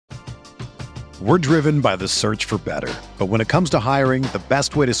We're driven by the search for better. But when it comes to hiring, the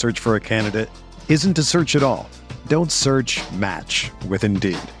best way to search for a candidate isn't to search at all. Don't search, match with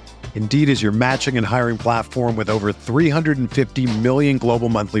Indeed. Indeed is your matching and hiring platform with over 350 million global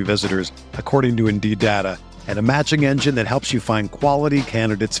monthly visitors, according to Indeed data, and a matching engine that helps you find quality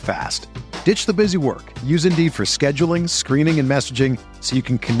candidates fast. Ditch the busy work. Use Indeed for scheduling, screening, and messaging so you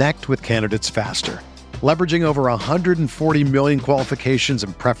can connect with candidates faster. Leveraging over 140 million qualifications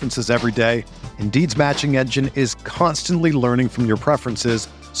and preferences every day, Indeed's matching engine is constantly learning from your preferences,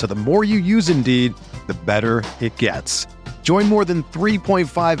 so the more you use Indeed, the better it gets. Join more than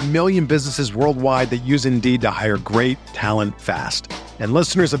 3.5 million businesses worldwide that use Indeed to hire great talent fast. And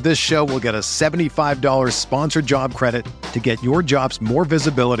listeners of this show will get a $75 sponsored job credit to get your jobs more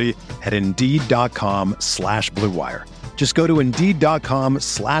visibility at Indeed.com/Blue Wire. Just go to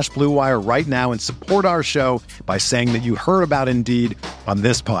Indeed.com/Blue Wire right now and support our show by saying that you heard about Indeed on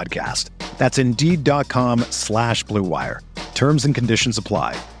this podcast. That's Indeed.com/Blue Wire. Terms and conditions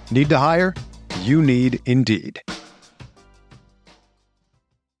apply. Need to hire? You need Indeed.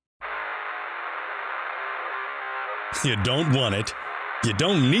 You don't want it, you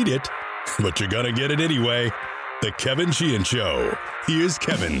don't need it, but you're going to get it anyway. The Kevin Sheehan Show. Here's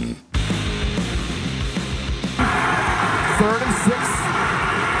Kevin. 3rd and 6.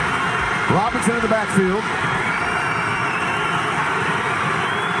 Robinson in the backfield.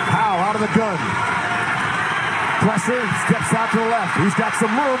 Howell out of the gun. Pressure, steps out to the left. He's got some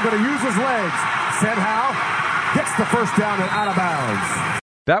room, going to use his legs. Said Howell. Gets the first down and out of bounds.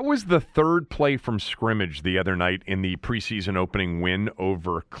 That was the third play from scrimmage the other night in the preseason opening win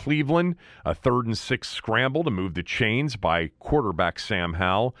over Cleveland. A 3rd and 6 scramble to move the chains by quarterback Sam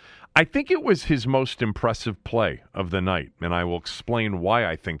Howell. I think it was his most impressive play of the night, and I will explain why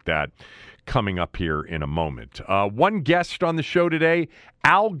I think that coming up here in a moment. One guest on the show today,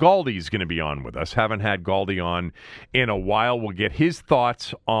 Al Galdi, is going to be on with us. Haven't had Galdi on in a while. We'll get his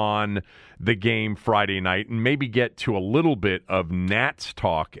thoughts on the game Friday night and maybe get to a little bit of Nats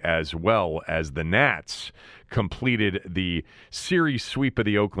talk as well, as the Nats completed the series sweep of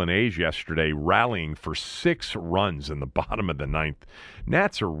the Oakland A's yesterday, rallying for 6 runs in the bottom of the 9th.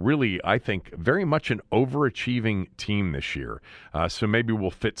 Nats are really, I think, very much an overachieving team this year. So maybe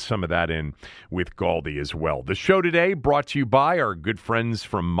we'll fit some of that in with Galdi as well. The show today brought to you by our good friends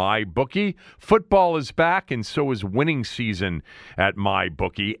from MyBookie. Football is back, and so is winning season at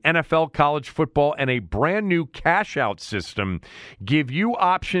MyBookie. NFL, college football, and a brand new cash-out system give you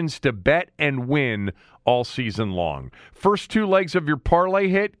options to bet and win all season long. First 2 legs of your parlay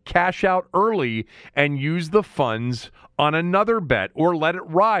hit, cash out early and use the funds on another bet or let it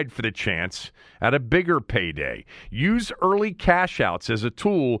ride for the chance at a bigger payday. Use early cash outs as a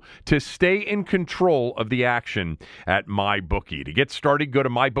tool to stay in control of the action at MyBookie. To get started, go to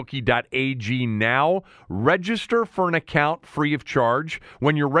mybookie.ag now. Register for an account free of charge.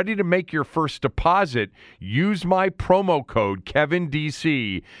 When you're ready to make your first deposit, use my promo code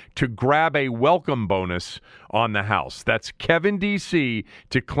KevinDC to grab a welcome bonus on the house. That's KevinDC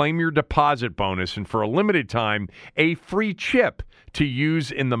to claim your deposit bonus, and for a limited time, a free chip to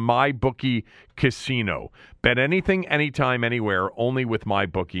use in the MyBookie casino. Bet anything, anytime, anywhere, only with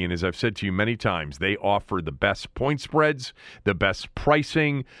MyBookie. And as I've said to you many times, they offer the best point spreads, the best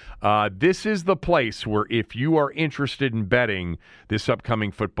pricing. This is the place where if you are interested in betting this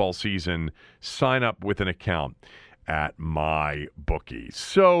upcoming football season, sign up with an account at MyBookie.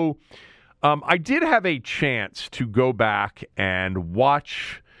 So I did have a chance to go back and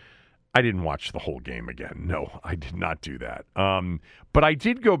watch. I didn't watch the whole game again. No, I did not do that. But I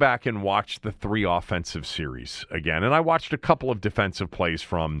did go back and watch the 3 offensive series again. And I watched a couple of defensive plays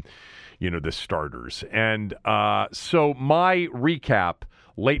from, the starters. And so my recap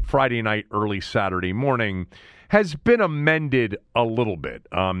late Friday night, early Saturday morning has been amended a little bit.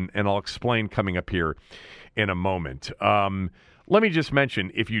 And I'll explain coming up here in a moment. Let me just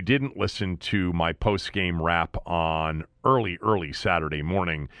mention, if you didn't listen to my post-game wrap on early Saturday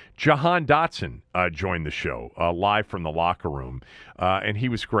morning, Jahan Dotson joined the show live from the locker room, and he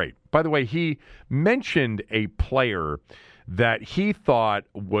was great. By the way, he mentioned a player that he thought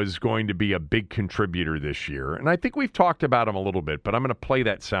was going to be a big contributor this year, and I think we've talked about him a little bit, but I'm going to play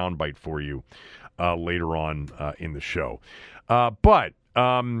that soundbite for you later on in the show.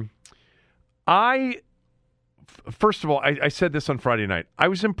 First of all, I said this on Friday night. I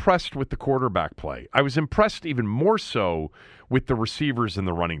was impressed with the quarterback play. I was impressed even more so with the receivers and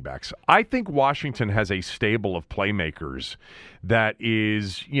the running backs. I think Washington has a stable of playmakers that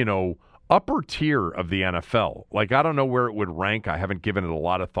is, upper tier of the NFL. Like, I don't know where it would rank. I haven't given it a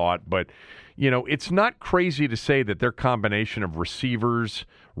lot of thought, but, it's not crazy to say that their combination of receivers,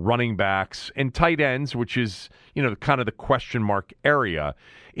 running backs, and tight ends, which is, kind of the question mark area,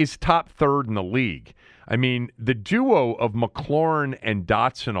 is top third in the league. I mean, the duo of McLaurin and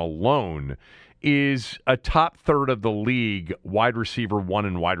Dotson alone is a top third of the league, wide receiver 1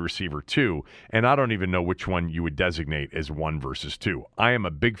 and wide receiver 2, and I don't even know which one you would designate as 1 versus 2. I am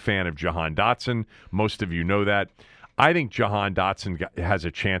a big fan of Jahan Dotson. Most of you know that. I think Jahan Dotson has a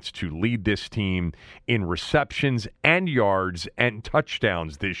chance to lead this team in receptions and yards and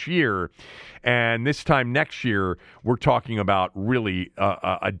touchdowns this year. And this time next year, we're talking about really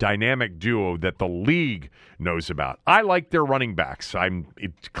a dynamic duo that the league knows about. I like their running backs. I'm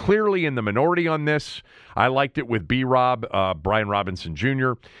clearly in the minority on this. I liked it with B-Rob, Brian Robinson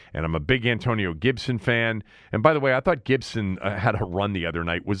Jr., and I'm a big Antonio Gibson fan. And by the way, I thought Gibson had a run the other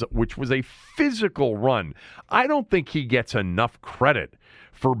night, which was a physical run. I don't think he gets enough credit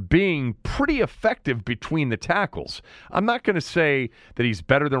for being pretty effective between the tackles. I'm not going to say that he's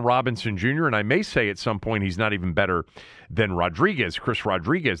better than Robinson Jr., and I may say at some point he's not even better than Rodriguez, Chris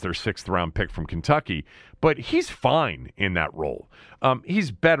Rodriguez, their 6th-round pick from Kentucky, but he's fine in that role.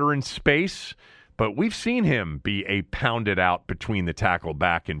 He's better in space, but we've seen him be a pounded out between the tackle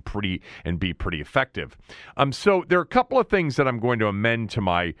back and be pretty effective. So there are a couple of things that I'm going to amend to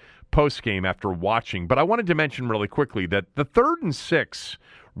my post-game after watching, but I wanted to mention really quickly that the 3rd and 6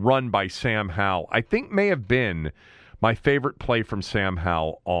 run by Sam Howell, I think may have been my favorite play from Sam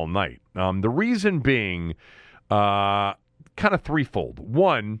Howell all night. The reason being kind of threefold.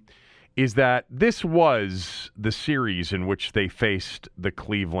 One is that this was the series in which they faced the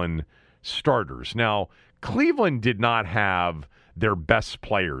Cleveland starters. Now, Cleveland did not have their best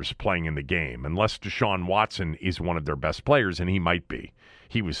players playing in the game, unless Deshaun Watson is one of their best players, and he might be.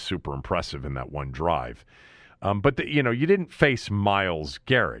 He was super impressive in that one drive. But you didn't face Myles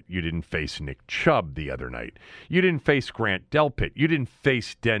Garrett. You didn't face Nick Chubb the other night. You didn't face Grant Delpit. You didn't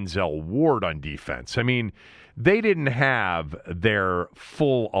face Denzel Ward on defense. I mean, they didn't have their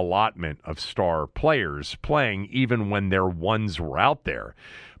full allotment of star players playing even when their ones were out there.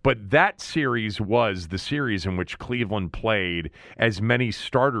 But that series was the series in which Cleveland played as many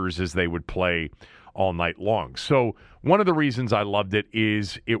starters as they would play all night long. So one of the reasons I loved it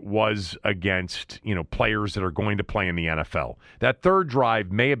is it was against, players that are going to play in the NFL. That third drive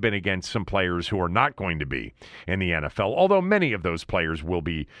may have been against some players who are not going to be in the NFL, although many of those players will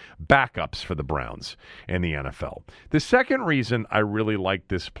be backups for the Browns in the NFL. The second reason I really like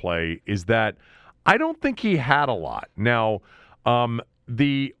this play is that I don't think he had a lot. Now,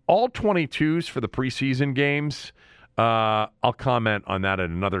 the all-22s for the preseason games, I'll comment on that at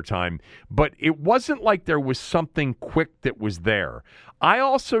another time. But it wasn't like there was something quick that was there. I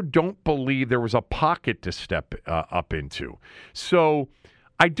also don't believe there was a pocket to step up into. So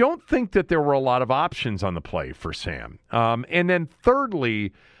I don't think that there were a lot of options on the play for Sam. And then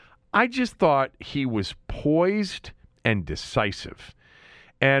thirdly, I just thought he was poised and decisive.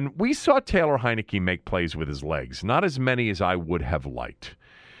 And we saw Taylor Heineke make plays with his legs, not as many as I would have liked.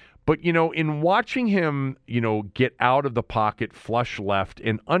 But, in watching him, get out of the pocket, flush left,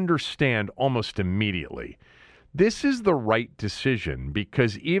 and understand almost immediately, this is the right decision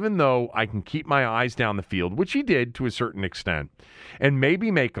because even though I can keep my eyes down the field, which he did to a certain extent, and maybe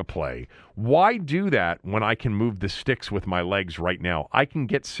make a play, why do that when I can move the sticks with my legs right now? I can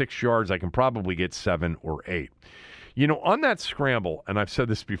get 6 yards. I can probably get 7 or 8. On that scramble, and I've said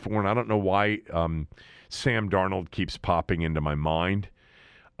this before, and I don't know why Sam Darnold keeps popping into my mind.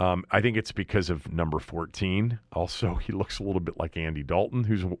 I think it's because of number 14. Also, he looks a little bit like Andy Dalton,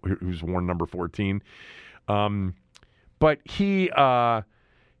 who's worn number 14. But he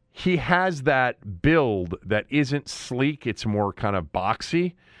has that build that isn't sleek. It's more kind of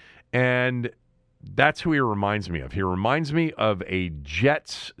boxy, and that's who he reminds me of. He reminds me of a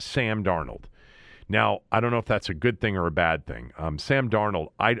Jets Sam Darnold. Now, I don't know if that's a good thing or a bad thing. Sam Darnold,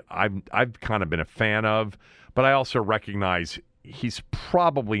 I've kind of been a fan of, but I also recognize he's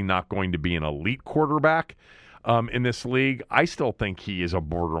probably not going to be an elite quarterback in this league. I still think he is a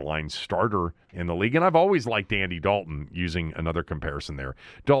borderline starter in the league, and I've always liked Andy Dalton, using another comparison there.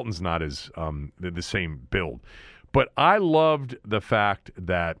 Dalton's not as the same build. But I loved the fact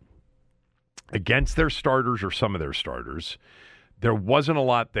that against their starters, or some of their starters, there wasn't a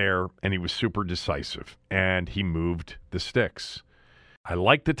lot there, and he was super decisive, and he moved the sticks. I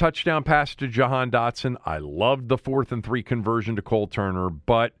liked the touchdown pass to Jahan Dotson. I loved the 4th and 3 conversion to Cole Turner,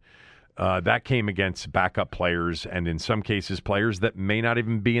 but that came against backup players, and in some cases players that may not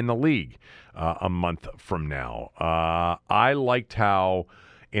even be in the league a month from now. I liked how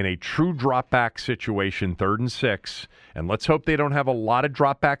in a true drop-back situation, 3rd and 6, and let's hope they don't have a lot of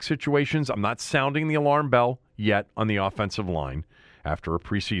drop-back situations. I'm not sounding the alarm bell yet on the offensive line, after a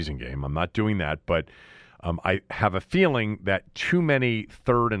preseason game. I'm not doing that, but I have a feeling that too many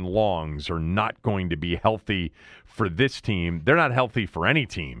third and longs are not going to be healthy for this team. They're not healthy for any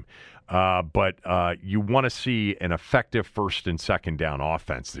team. But you want to see an effective first and second down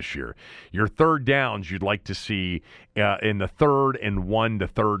offense this year. Your third downs you'd like to see in the 3rd and 1 to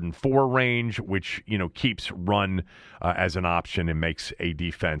 3rd and 4 range, which keeps run as an option and makes a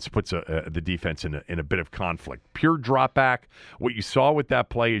defense, puts the defense in a bit of conflict. Pure drop back. What you saw with that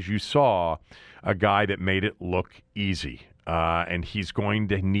play is you saw a guy that made it look easy. And he's going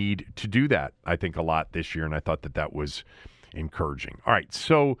to need to do that, I think, a lot this year. And I thought that was encouraging. All right,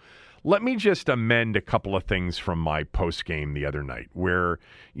 so let me just amend a couple of things from my post game the other night where,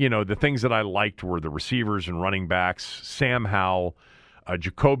 the things that I liked were the receivers and running backs, Sam Howell,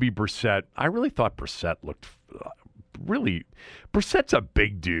 Jacoby Brissett. I really thought Brissett looked Brissett's a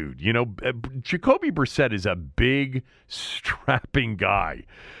big dude. Jacoby Brissett is a big, strapping guy.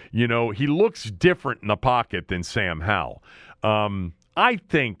 He looks different in the pocket than Sam Howell. I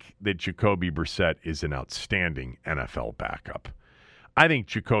think that Jacoby Brissett is an outstanding NFL backup. I think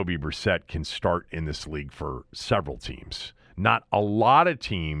Jacoby Brissett can start in this league for several teams. Not a lot of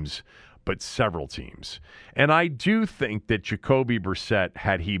teams, but several teams. And I do think that Jacoby Brissett,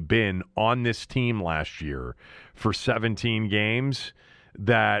 had he been on this team last year for 17 games,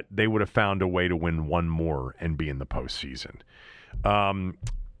 that they would have found a way to win one more and be in the postseason.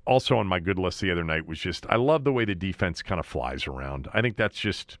 Also on my good list the other night was just, I love the way the defense kind of flies around. I think that's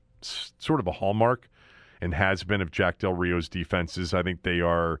just sort of a hallmark and has been of Jack Del Rio's defenses. I think they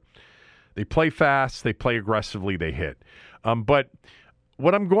play fast, they play aggressively, they hit. But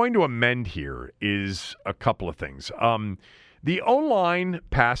what I'm going to amend here is a couple of things. The O-line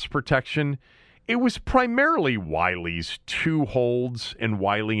pass protection, it was primarily Wiley's 2 holds, and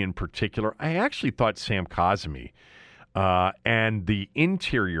Wiley in particular. I actually thought Sam Cosmi and the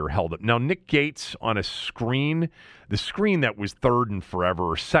interior held up. Now, Nick Gates on a screen, the screen that was 3rd and forever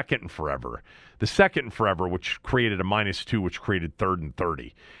or 2nd and forever, the 2nd and forever, which created a -2, which created 3rd and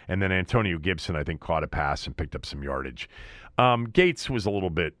 30. And then Antonio Gibson, I think, caught a pass and picked up some yardage. Gates was a little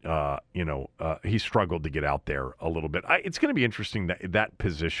bit, he struggled to get out there a little bit. It's going to be interesting that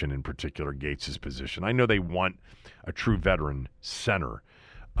position in particular, Gates' position. I know they want a true veteran center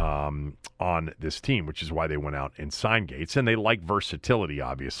on this team, which is why they went out and signed Gates. And they like versatility,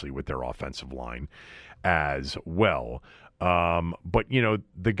 obviously, with their offensive line as well. But,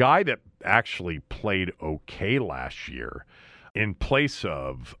 the guy that actually played okay last year in place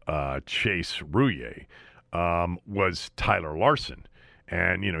of Chase Rouillet was Tyler Larson.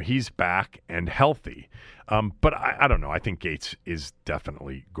 And, he's back and healthy. But I don't know. I think Gates is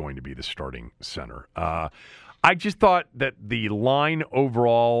definitely going to be the starting center. I just thought that the line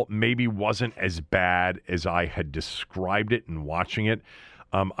overall maybe wasn't as bad as I had described it in watching it.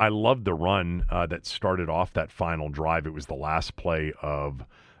 I loved the run that started off that final drive. It was the last play of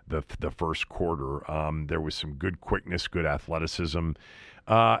the first quarter. There was some good quickness, good athleticism.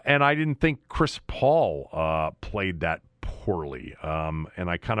 And I didn't think Chris Paul played that poorly. And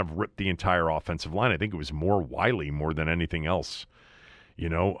I kind of ripped the entire offensive line. I think it was more Wiley more than anything else.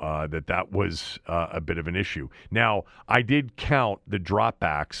 That was a bit of an issue. Now, I did count the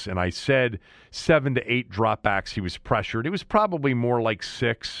dropbacks, and I said 7 to 8 dropbacks he was pressured. It was probably more like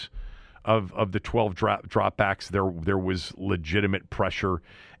 6 of the 12 dropbacks. There was legitimate pressure.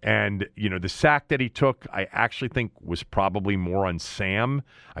 And, the sack that he took, I actually think was probably more on Sam.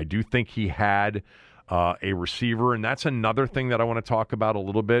 I do think he had a receiver, and that's another thing that I want to talk about a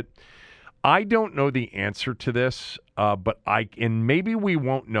little bit. I don't know the answer to this, but maybe we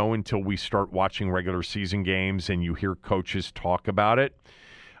won't know until we start watching regular season games and you hear coaches talk about it.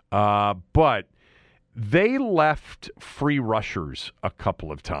 But they left free rushers a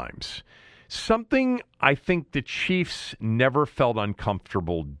couple of times. Something I think the Chiefs never felt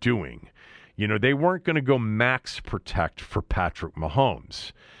uncomfortable doing. They weren't going to go max protect for Patrick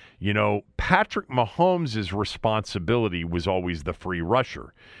Mahomes. Patrick Mahomes' responsibility was always the free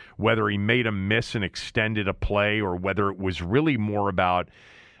rusher. Whether he made a miss and extended a play or whether it was really more about,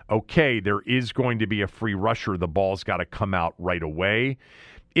 okay, there is going to be a free rusher, the ball's got to come out right away.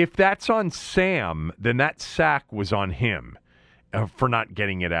 If that's on Sam, then that sack was on him for not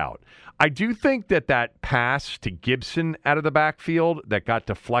getting it out. I do think that pass to Gibson out of the backfield that got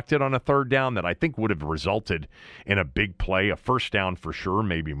deflected on a 3rd down that I think would have resulted in a big play, a 1st down for sure,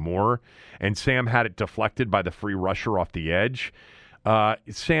 maybe more, and Sam had it deflected by the free rusher off the edge.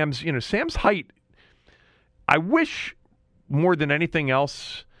 Sam's height, I wish more than anything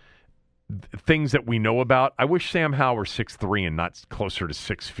else things that we know about. I wish Sam Howell were 6'3" and not closer to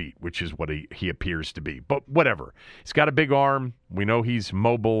 6 feet, which is what he appears to be. But whatever. He's got a big arm. We know he's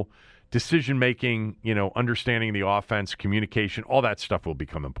mobile. Decision-making, understanding the offense, communication, all that stuff will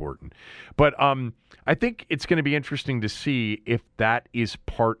become important. But I think it's going to be interesting to see if that is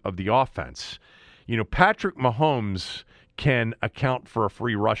part of the offense. Patrick Mahomes can account for a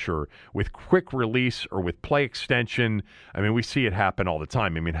free rusher with quick release or with play extension. I mean, we see it happen all the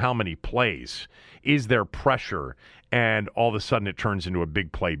time. I mean, how many plays is there pressure and all of a sudden it turns into a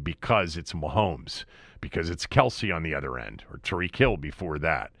big play because it's Mahomes, because it's Kelsey on the other end, or Tyreek Hill before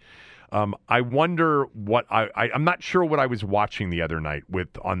that. I wonder what I'm not sure what I was watching the other night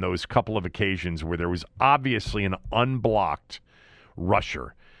on those couple of occasions where there was obviously an unblocked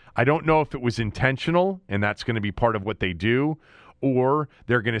rusher. I don't know if it was intentional and that's going to be part of what they do, or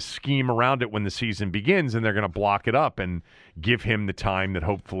they're going to scheme around it when the season begins and they're going to block it up and give him the time that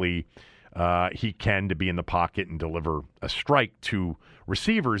hopefully he can to be in the pocket and deliver a strike to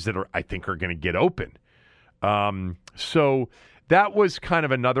receivers that I think are going to get open. So that was kind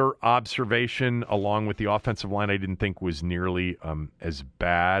of another observation along with the offensive line I didn't think was nearly as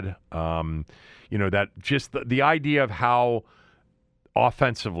bad. That just the idea of how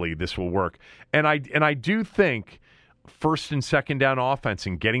offensively this will work. And I do think first and second down offense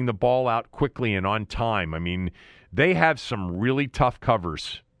and getting the ball out quickly and on time. I mean, they have some really tough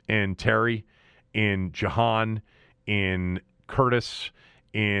covers in Terry, in Jahan, in Curtis,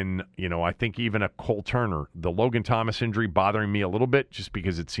 in, I think even a Cole Turner. The Logan Thomas injury bothering me a little bit just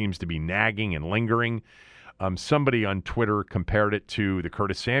because it seems to be nagging and lingering. Somebody on Twitter compared it to the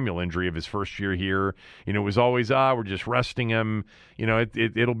Curtis Samuel injury of his first year here. It was always, we're just resting him.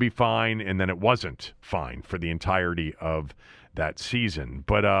 It'll be fine. And then it wasn't fine for the entirety of that season.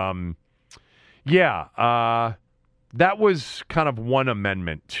 But, that was kind of one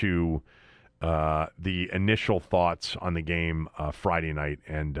amendment to the initial thoughts on the game Friday night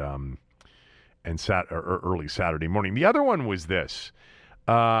and early Saturday morning. The other one was this.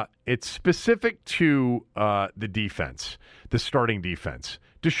 It's specific to the defense, the starting defense.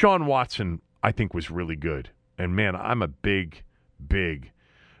 Deshaun Watson, I think, was really good. And, man, I'm a big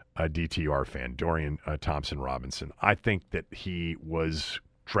DTR fan, Dorian Thompson-Robinson. I think that he was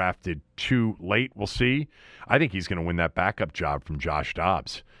drafted too late. We'll see. I think he's going to win that backup job from Josh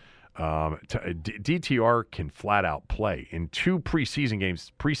Dobbs. DTR can flat out play in 2 preseason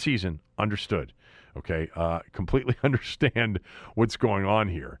games. Preseason, understood. Okay, completely understand what's going on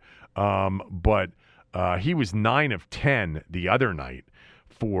here. But he was 9 of 10 the other night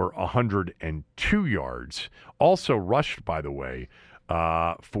for 102 yards. Also rushed, by the way,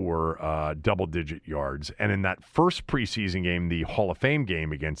 for double-digit yards. And in that first preseason game, the Hall of Fame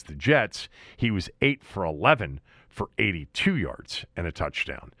game against the Jets, he was 8 for 11 for 82 yards and a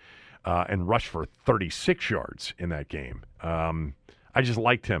touchdown, and rushed for 36 yards in that game. I just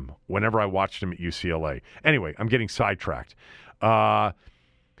liked him whenever I watched him at UCLA. Anyway, I'm getting sidetracked. The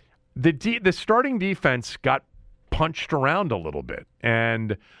starting defense got punched around a little bit,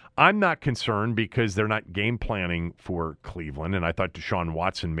 and I'm not concerned because they're not game planning for Cleveland, and I thought Deshaun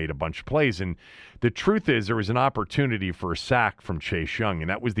Watson made a bunch of plays. And the truth is there was an opportunity for a sack from Chase Young, and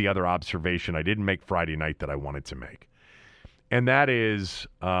that was the other observation I didn't make Friday night that I wanted to make. And that is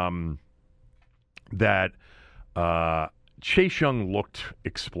that Chase Young looked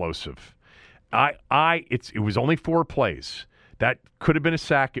explosive. It was only 4 plays. That could have been a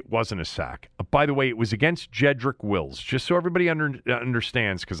sack. It wasn't a sack. By the way, it was against Jedrick Wills, just so everybody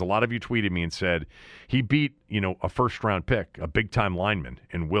understands, because a lot of you tweeted me and said he beat, a first-round pick, a big-time lineman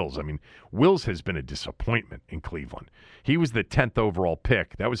in Wills. I mean, Wills has been a disappointment in Cleveland. He was the 10th overall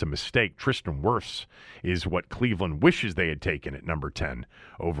pick. That was a mistake. Tristan Wirfs is what Cleveland wishes they had taken at number 10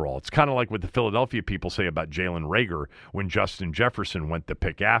 overall. It's kind of like what the Philadelphia people say about Jalen Reagor when Justin Jefferson went the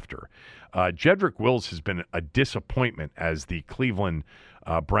pick after. Jedrick Wills has been a disappointment as the Cleveland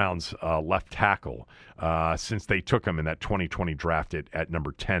Browns left tackle since they took him in that 2020 draft at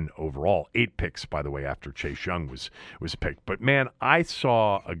number 10 overall. 8 picks, by the way, after Chase Young was picked. But, man, I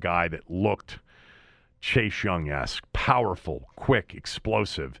saw a guy that looked Chase Young-esque, powerful, quick,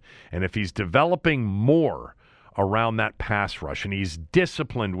 explosive. And if he's developing more around that pass rush and he's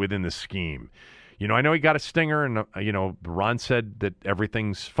disciplined within the scheme, I know he got a stinger, and, Ron said that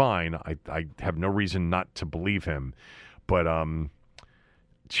everything's fine. I have no reason not to believe him. But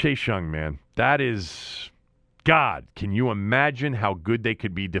Chase Young, man, that is, God, can you imagine how good they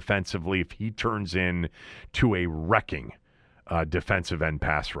could be defensively if he turns into a wrecking defensive end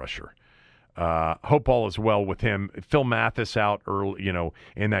pass rusher? Hope all is well with him. Phil Mathis out early,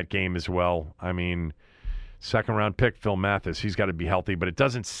 in that game as well. I mean, Second-round pick, Phil Mathis. He's got to be healthy, but it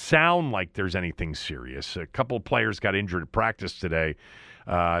doesn't sound like there's anything serious. A couple of players got injured at practice today.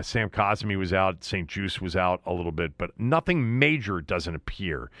 Sam Cosmi was out. St. Juice was out a little bit, but nothing major doesn't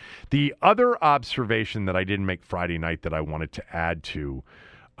appear. The other observation that I didn't make Friday night that I wanted to add to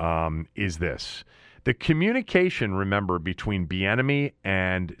is this. The communication, remember, between Bieniemy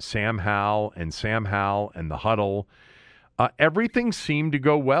and Sam Howell and the huddle, everything seemed to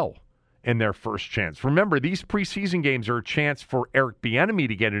go well in their first chance. Remember, these preseason games are a chance for Eric Bieniemy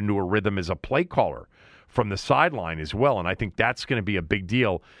to get into a rhythm as a play caller from the sideline as well, and I think that's going to be a big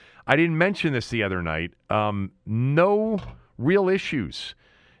deal. I didn't mention this the other night. No real issues.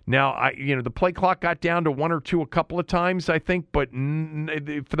 Now, the play clock got down to 1 or 2 a couple of times, I think, but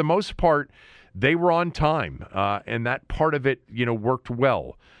for the most part, they were on time, and that part of it, worked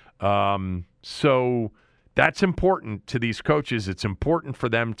well. So that's important to these coaches. It's important for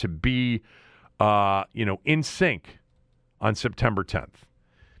them to be, in sync on September 10th.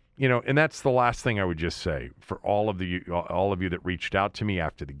 And that's the last thing I would just say for all of you that reached out to me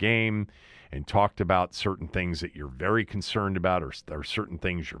after the game and talked about certain things that you're very concerned about or certain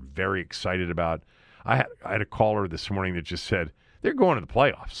things you're very excited about. I had a caller this morning that just said, they're going to the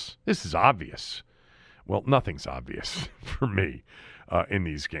playoffs. This is obvious. Well, nothing's obvious for me in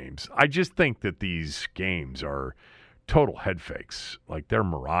these games. I just think that these games are total head fakes. Like, they're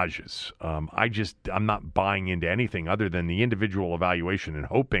mirages. I'm not buying into anything other than the individual evaluation and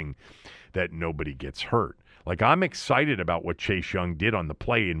hoping that nobody gets hurt. Like, I'm excited about what Chase Young did on the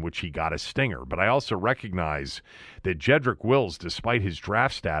play in which he got a stinger, but I also recognize that Jedrick Wills, despite his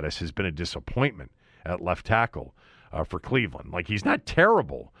draft status, has been a disappointment at left tackle for Cleveland. Like, he's not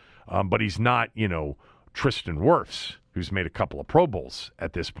terrible, but he's not, Tristan Wirfs, who's made a couple of Pro Bowls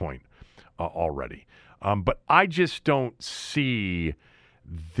at this point already. But I just don't see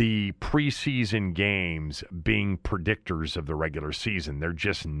the preseason games being predictors of the regular season. They're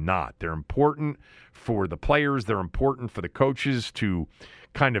just not. They're important for the players. They're important for the coaches to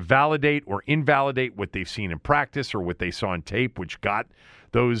kind of validate or invalidate what they've seen in practice or what they saw on tape, which got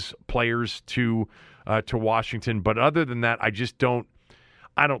those players to Washington. But other than that, I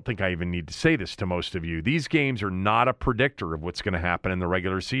don't think I even need to say this to most of you. These games are not a predictor of what's going to happen in the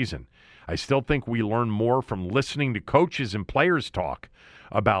regular season. I still think we learn more from listening to coaches and players talk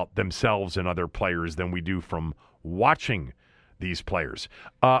about themselves and other players than we do from watching these players.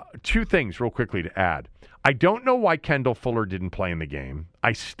 2 things real quickly to add. I don't know why Kendall Fuller didn't play in the game.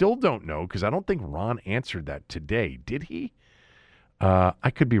 I still don't know because I don't think Ron answered that today. Did he?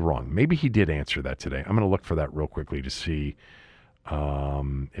 I could be wrong. Maybe he did answer that today. I'm going to look for that real quickly to see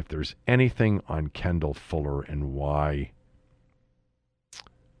if there's anything on Kendall Fuller and why.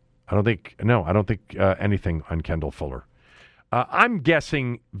 I don't think anything on Kendall Fuller. I'm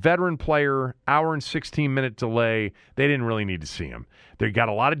guessing veteran player, hour and 16-minute delay. They didn't really need to see him. They got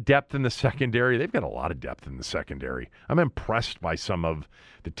a lot of depth in the secondary. They've got a lot of depth in the secondary. I'm impressed by some of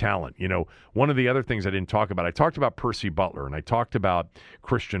the talent. One of the other things I didn't talk about, I talked about Percy Butler, and I talked about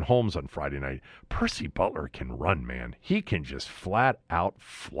Christian Holmes on Friday night. Percy Butler can run, man. He can just flat out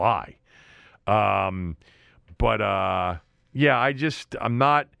fly. I'm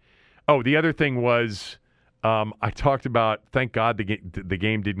not. Oh, the other thing was I talked about, thank God the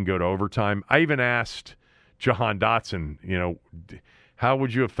game didn't go to overtime. I even asked Jahan Dotson, how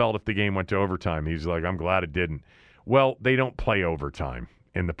would you have felt if the game went to overtime? He's like, I'm glad it didn't. Well, they don't play overtime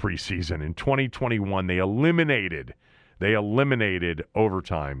in the preseason. In 2021, they eliminated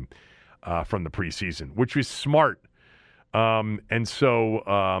overtime from the preseason, which was smart. And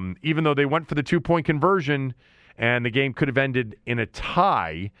so even though they went for the 2-point conversion and the game could have ended in a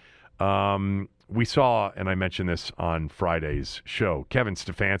tie, we saw, and I mentioned this on Friday's show, Kevin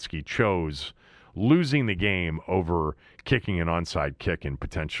Stefanski chose losing the game over kicking an onside kick and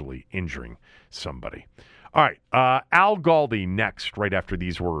potentially injuring somebody. All right, Al Galdi next, right after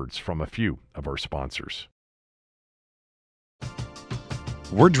these words from a few of our sponsors.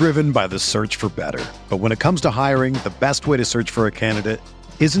 We're driven by the search for better. But when it comes to hiring, the best way to search for a candidate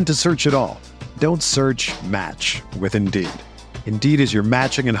isn't to search at all. Don't search, match with Indeed. Indeed is your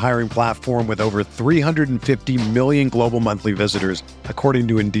matching and hiring platform with over 350 million global monthly visitors, according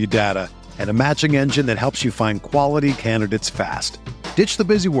to Indeed data, and a matching engine that helps you find quality candidates fast. Ditch the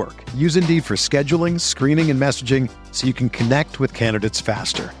busy work. Use Indeed for scheduling, screening, and messaging so you can connect with candidates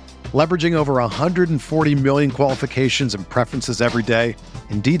faster. Leveraging over 140 million qualifications and preferences every day,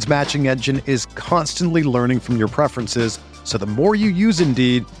 Indeed's matching engine is constantly learning from your preferences, so the more you use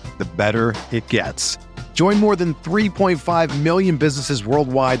Indeed, the better it gets. Join more than 3.5 million businesses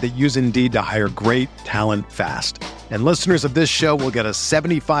worldwide that use Indeed to hire great talent fast. And listeners of this show will get a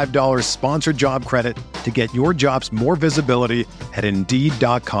 $75 sponsored job credit to get your jobs more visibility at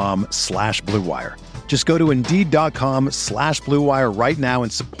Indeed.com/Blue Wire. Just go to Indeed.com/Blue Wire right now and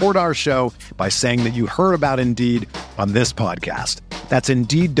support our show by saying that you heard about Indeed on this podcast. That's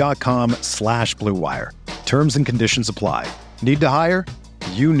Indeed.com/Blue Wire. Terms and conditions apply. Need to hire?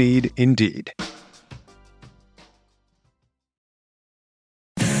 You need Indeed.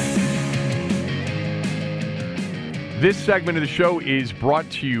 This segment of the show is brought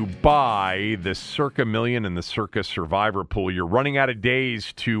to you by the Circa Million and the Circa Survivor Pool. You're running out of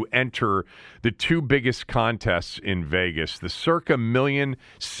days to enter the two biggest contests in Vegas. The Circa Million,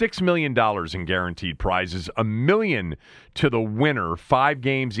 $6 million in guaranteed prizes, $1 million to the winner, 5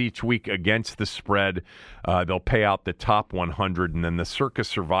 games each week against the spread. They'll pay out the top 100. And then the Circa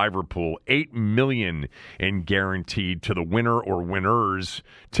Survivor Pool, $8 million in guaranteed to the winner or winners.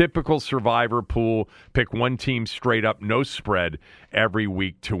 Typical Survivor Pool, pick one team straight up, no spread every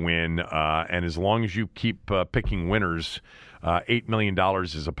week to win. And as long as you keep picking winners, $8 million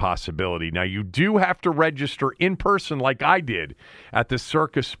is a possibility. Now, you do have to register in person like I did at the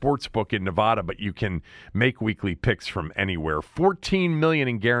Circa Sportsbook in Nevada, but you can make weekly picks from anywhere. $14 million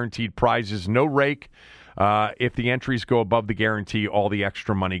in guaranteed prizes, no rake. If the entries go above the guarantee, all the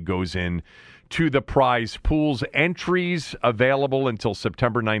extra money goes in to the prize pools. Entries available until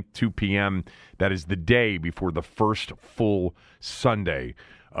September 9th, 2 p.m. That is the day before the first full Sunday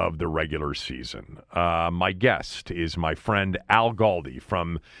of the regular season. My guest is my friend Al Galdi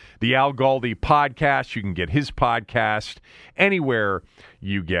from the Al Galdi podcast. You can get his podcast anywhere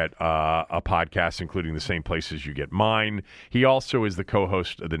you get a podcast, including the same places you get mine. He also is the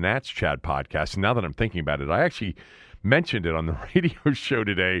co-host of the Nats Chat podcast. And now that I'm thinking about it, I actually mentioned it on the radio show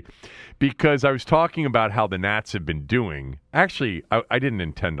today because I was talking about how the Nats have been doing. Actually, I didn't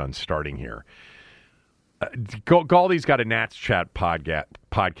intend on starting here. Galdi's got a Nats Chat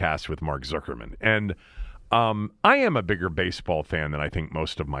podcast with Mark Zuckerman. And I am a bigger baseball fan than I think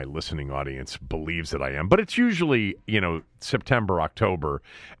most of my listening audience believes that I am. But it's usually, September, October,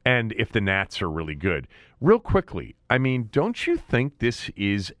 and if the Nats are really good. Real quickly, I mean, don't you think this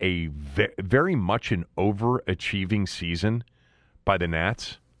is a very much an overachieving season by the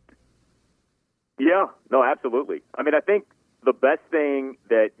Nats? Yeah, no, absolutely. I mean, I think the best thing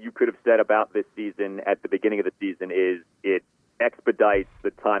that you could have said about this season at the beginning of the season is it expedites the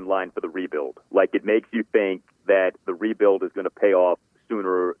timeline for the rebuild. Like, it makes you think that the rebuild is going to pay off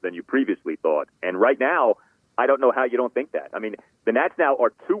sooner than you previously thought. And right now, I don't know how you don't think that. I mean, the Nats now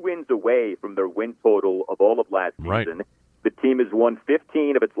are 2 wins away from their win total of all of last season. Right. The team has won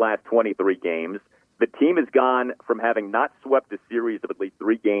 15 of its last 23 games. The team has gone from having not swept a series of at least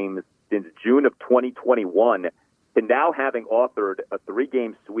 3 games since June of 2021 to now having authored a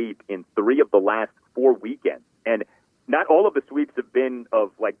 3-game sweep in 3 of the last 4 weekends. And not all of the sweeps have been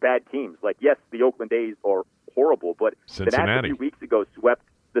of, bad teams. Yes, the Oakland A's are horrible, but Cincinnati. The Nats a few weeks ago swept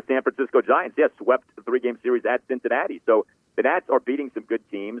the San Francisco Giants. Yes, swept the 3-game series at Cincinnati. So the Nats are beating some good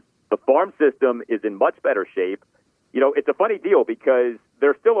teams. The farm system is in much better shape. It's a funny deal because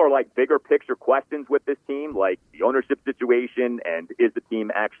there still are, bigger picture questions with this team, like the ownership situation and is the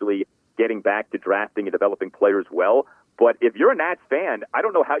team actually getting back to drafting and developing players well. But if you're a Nats fan, I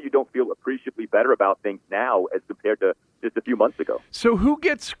don't know how you don't feel appreciably better about things now as compared to just a few months ago. So who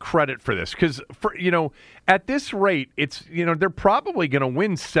gets credit for this? Because, at this rate, it's, they're probably going to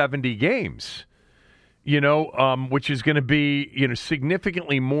win 70 games, which is going to be,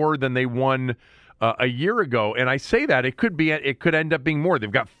 significantly more than they won a year ago. And I say that it could end up being more.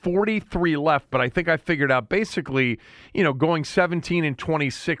 They've got 43 left, but I think I figured out basically, going 17 and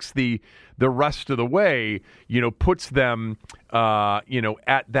 26 the rest of the way, puts them,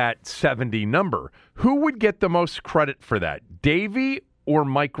 at that 70 number. Who would get the most credit for that? Davey or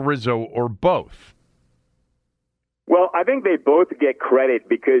Mike Rizzo or both? Well, I think they both get credit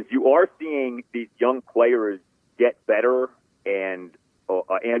because you are seeing these young players get better and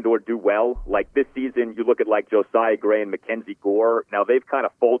or do well. Like this season, you look at Josiah Gray and Mackenzie Gore. Now, they've kind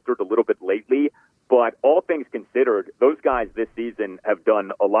of faltered a little bit lately, but all things considered, those guys this season have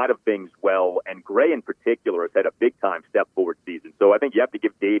done a lot of things well, and Gray in particular has had a big-time step-forward season. So I think you have to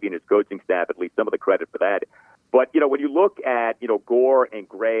give Davey and his coaching staff at least some of the credit for that. But, when you look at, Gore and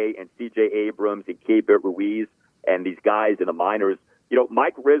Gray and C.J. Abrams and Keibert Ruiz and these guys in the minors,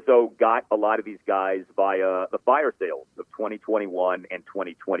 Mike Rizzo got a lot of these guys via the fire sales of 2021 and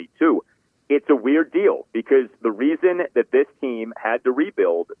 2022. It's a weird deal because the reason that this team had to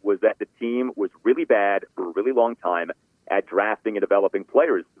rebuild was that the team was really bad for a really long time at drafting and developing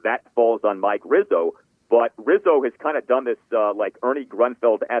players. That falls on Mike Rizzo. But Rizzo has kind of done this like Ernie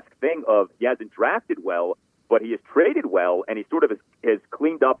Grunfeld-esque thing of he hasn't drafted well, but he has traded well, and he sort of has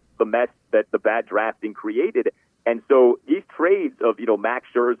cleaned up the mess that the bad drafting created. And so these trades of, Max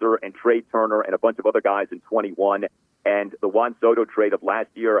Scherzer and Trey Turner and a bunch of other guys in 21 and the Juan Soto trade of last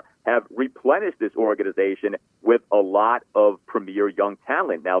year have replenished this organization with a lot of premier young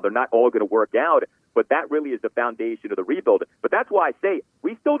talent. Now, they're not all going to work out, but that really is the foundation of the rebuild. But that's why I say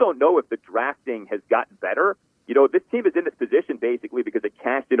we still don't know if the drafting has gotten better. This team is in this position basically because it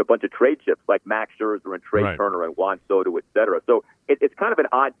cashed in a bunch of trade chips like Max Scherzer and Trey Turner and Juan Soto, et cetera. So it's kind of an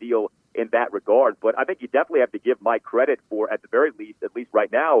odd deal in that regard. But I think you definitely have to give Mike credit for, at the very least, at least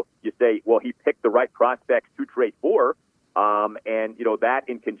right now, you say, well, he picked the right prospects to trade for. And that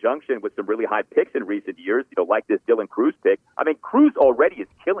in conjunction with some really high picks in recent years, like this Dylan Cruz pick. I mean, Cruz already is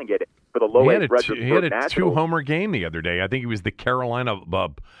killing it for the low-end Fredericksburg He had a Nationals. two-homer game the other day. I think he was the Carolina,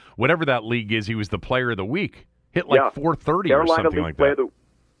 whatever that league is, he was the player of the week. Hit 430 Carolina or something like that.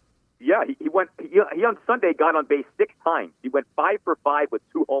 He went. He on Sunday got on base 6 times. He went 5 for 5 with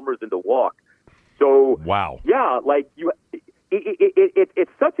 2 homers and a walk. So wow. Yeah,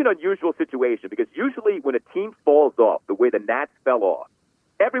 it's such an unusual situation because usually when a team falls off the way the Nats fell off,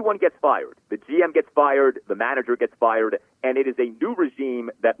 everyone gets fired. The GM gets fired, the manager gets fired, and it is a new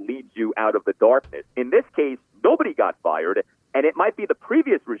regime that leads you out of the darkness. In this case, nobody got fired, and it might be the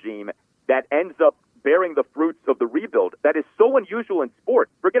previous regime that ends up bearing the fruits of the rebuild. That is so unusual in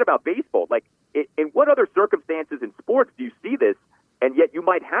sports. Forget about baseball. In what other circumstances in sports do you see this, and yet you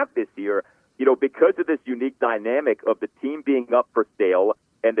might have this here, because of this unique dynamic of the team being up for sale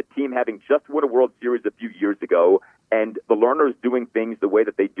and the team having just won a World Series a few years ago and the learners doing things the way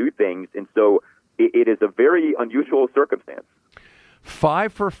that they do things. And so it is a very unusual circumstance.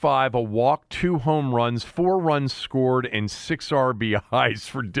 5 for 5, a walk, 2 home runs, 4 runs scored, and 6 RBIs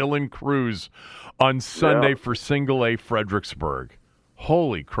for Dylan Cruz on Sunday for Single A Fredericksburg.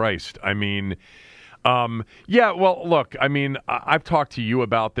 Holy Christ. I mean, well, look, I mean, I've talked to you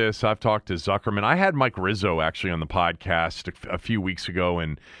about this. I've talked to Zuckerman. I had Mike Rizzo actually on the podcast a few weeks ago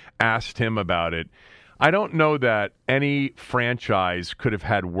and asked him about it. I don't know that any franchise could have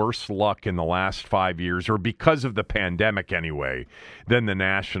had worse luck in the last 5 years, or because of the pandemic anyway, than the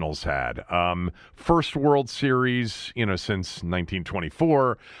Nationals had. First World Series, since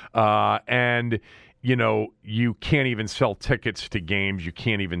 1924, and you can't even sell tickets to games. You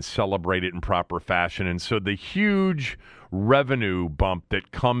can't even celebrate it in proper fashion. And so the huge revenue bump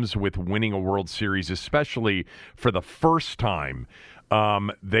that comes with winning a World Series, especially for the first time,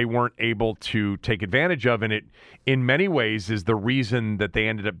 they weren't able to take advantage of. And it, in many ways, is the reason that they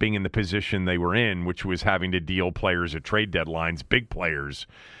ended up being in the position they were in, which was having to deal players at trade deadlines, big players,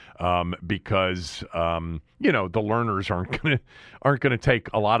 because the learners aren't gonna take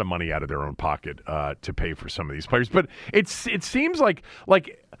a lot of money out of their own pocket to pay for some of these players. But it seems like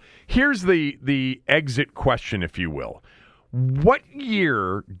here's the exit question, if you will. What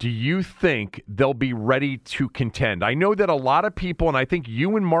year do you think they'll be ready to contend? I know that a lot of people, and I think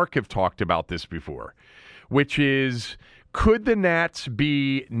you and Mark have talked about this before, which is, could the Nats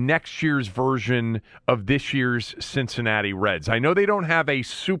be next year's version of this year's Cincinnati Reds? I know they don't have a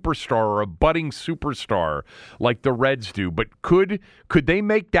superstar or a budding superstar like the Reds do, but could they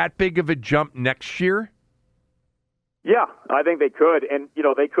make that big of a jump next year? Yeah, I think they could. And,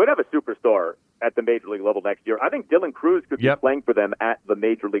 they could have a superstar at the major league level next year. I think Dylan Cruz could be playing for them at the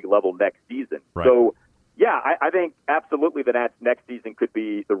major league level next season. Right. So, yeah, I think absolutely the Nats next season could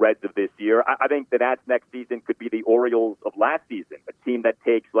be the Reds of this year. I think the Nats next season could be the Orioles of last season, a team that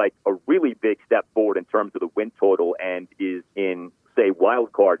takes a really big step forward in terms of the win total and is in, say,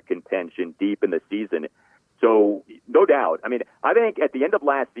 wild card contention deep in the season. So, no doubt. I mean, I think at the end of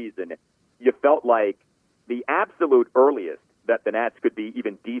last season, you felt like the absolute earliest that the Nats could be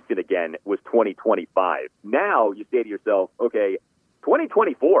even decent again was 2025. Now you say to yourself, okay,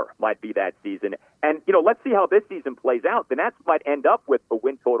 2024 might be that season. And, let's see how this season plays out. The Nats might end up with a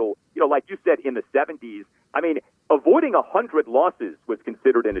win total, like you said, in the 70s. I mean, avoiding 100 losses was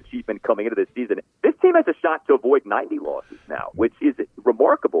considered an achievement coming into this season. This team has a shot to avoid 90 losses now, which is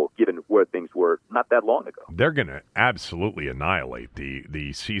remarkable given where things were not that long ago. They're going to absolutely annihilate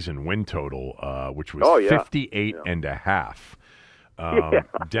the season win total, which was 58 and a half.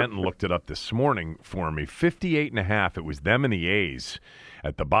 Denton looked it up this morning for me. 58 and a half. It was them and the A's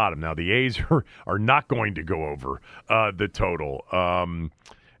at the bottom. Now, the A's are not going to go over the total,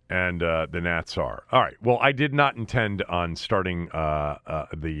 and the Nats are. All right. Well, I did not intend on starting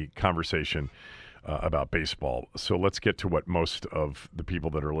the conversation about baseball. So let's get to what most of the people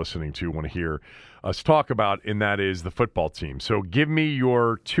that are listening to want to hear us talk about, and that is the football team. So give me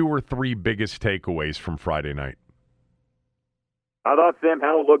your 2 or 3 biggest takeaways from Friday night. I thought Sam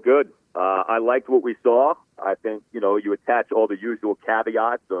Howell looked good. I liked what we saw. I think, you attach all the usual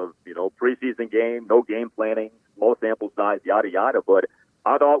caveats of, preseason game, no game planning, small sample size, yada, yada. But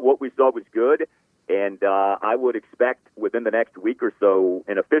I thought what we saw was good. And I would expect within the next week or so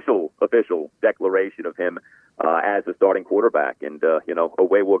an official declaration of him as a starting quarterback. And,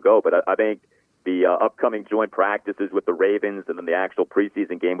 away we'll go. But I think the upcoming joint practices with the Ravens and then the actual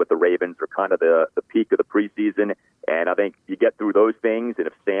preseason game with the Ravens are kind of the peak of the preseason. And I think you get through those things, and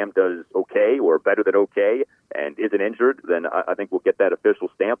if Sam does okay or better than okay and isn't injured, then I think we'll get that official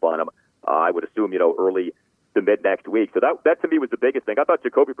stamp on him. I would assume, early to mid next week. So that to me was the biggest thing. I thought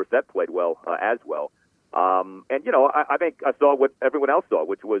Jacoby Brissett played well as well. And, I think I saw what everyone else saw,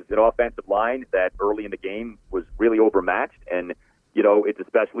 which was an offensive line that early in the game was really overmatched. And, it's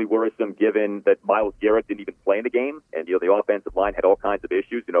especially worrisome given that Myles Garrett didn't even play in the game. And, the offensive line had all kinds of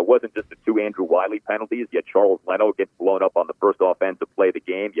issues. It wasn't just the 2 Andrew Wiley penalties. You had Charles Leno get blown up on the first offensive play of the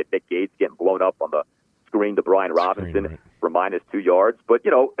game. You had Nick Gates getting blown up on the screen to Brian Robinson for -2 yards. But,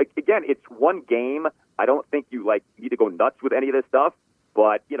 again, it's one game. I don't think you, need to go nuts with any of this stuff.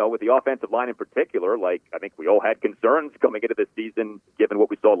 But, with the offensive line in particular, I think we all had concerns coming into this season, given what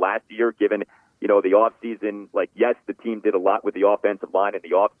we saw last year, given, the offseason. Yes, the team did a lot with the offensive line in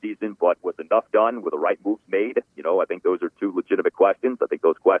the offseason, but was enough done? Were the right moves made? I think those are 2 legitimate questions. I think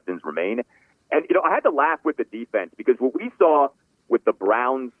those questions remain. And, I had to laugh with the defense because what we saw with the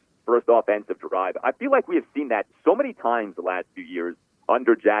Browns' first offensive drive, I feel like we have seen that so many times the last few years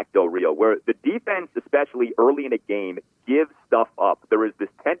under Jack Del Rio, where the defense, especially early in a game, gives stuff up. There is this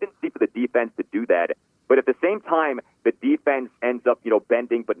tendency for the defense to do that, but at the same time, the defense ends up,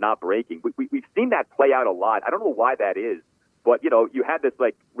 bending but not breaking. We've seen that play out a lot. I don't know why that is, but, you had this,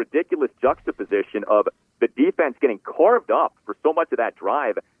 ridiculous juxtaposition of the defense getting carved up for so much of that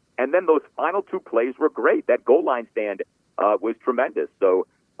drive, and then those final 2 plays were great. That goal line stand was tremendous. So,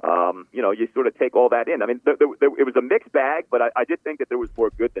 you sort of take all that in. I mean, it was a mixed bag, but I did think that there was more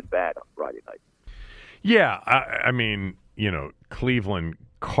good than bad on Friday night. Yeah, I mean, Cleveland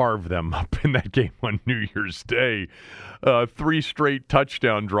carved them up in that game on New Year's Day. 3 straight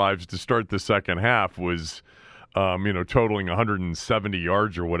touchdown drives to start the second half was, totaling 170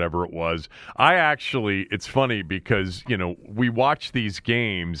 yards or whatever it was. It's funny because, we watch these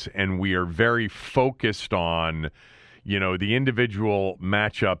games and we are very focused on the individual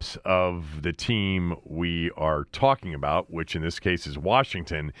matchups of the team we are talking about, which in this case is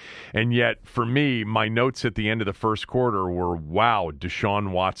Washington. And yet, for me, my notes at the end of the first quarter were, wow, Deshaun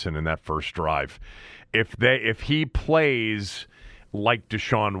Watson in that first drive. If he plays like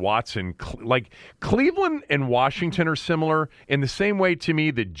Deshaun Watson, Cleveland and Washington are similar in the same way to me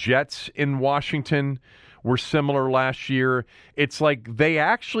the Jets in Washington were similar last year. It's like they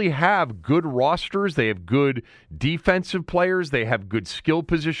actually have good rosters. They have good defensive players. They have good skill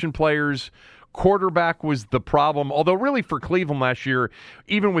position players. Quarterback was the problem, although really for Cleveland last year,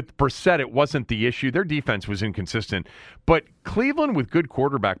 even with Brissett, it wasn't the issue. Their defense was inconsistent. But Cleveland with good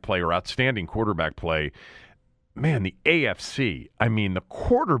quarterback play or outstanding quarterback play, man, the AFC, I mean, the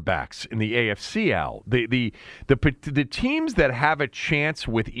quarterbacks in the AFC, Al, the teams that have a chance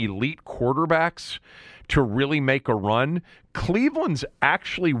with elite quarterbacks to really make a run, Cleveland's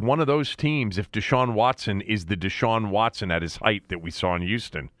actually one of those teams if Deshaun Watson is the Deshaun Watson at his height that we saw in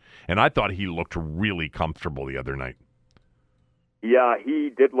Houston. And I thought he looked really comfortable the other night. Yeah, he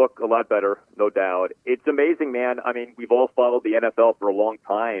did look a lot better, no doubt. It's amazing, man. I mean, we've all followed the NFL for a long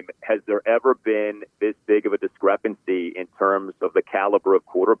time. Has there ever been this big of a discrepancy in terms of the caliber of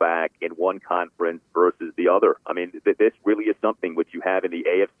quarterback in one conference versus the other? I mean, this really is something which you have in the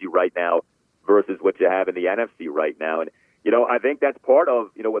AFC right now versus what you have in the NFC right now. And, I think that's part of,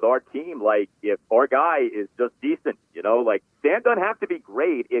 with our team, if our guy is just decent, Sam doesn't have to be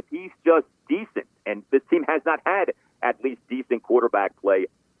great if he's just decent. And this team has not had at least decent quarterback play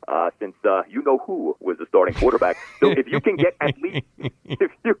since who was the starting quarterback. So if you can get at least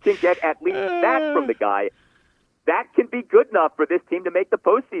that from the guy, that can be good enough for this team to make the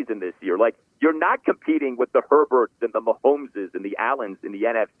postseason this year. You're not competing with the Herberts and the Mahomeses and the Allens in the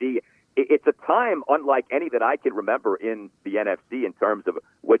NFC. It's a time unlike any that I can remember in the NFC in terms of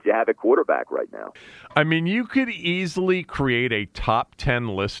what you have at quarterback right now. I mean, you could easily create a top 10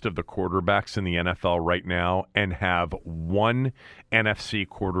 list of the quarterbacks in the NFL right now and have one NFC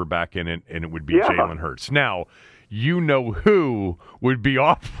quarterback in it, and it would be Jalen Hurts. Now, You Know Who would be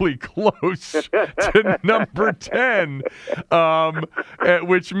awfully close to number 10,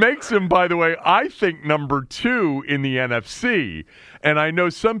 which makes him, by the way, I think number 2 in the NFC. And I know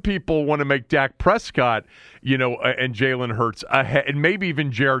some people want to make Dak Prescott, and Jalen Hurts ahead, and maybe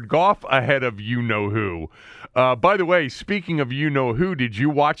even Jared Goff ahead of You Know Who. By the way, speaking of You Know Who, did you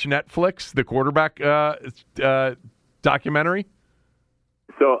watch Netflix, the quarterback documentary?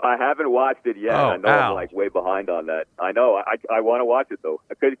 So I haven't watched it yet. I know I'm like way behind on that. I know. I want to watch it, though,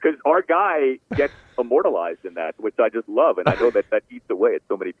 because our guy gets immortalized in that, which I just love, and I know that eats away at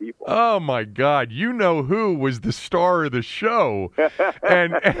so many people. Oh, my God. You Know Who was the star of the show,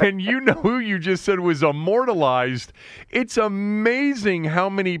 and You Know Who you just said was immortalized. It's amazing how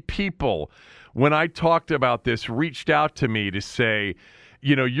many people, when I talked about this, reached out to me to say,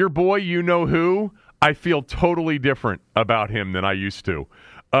 your boy, You Know Who, I feel totally different about him than I used to.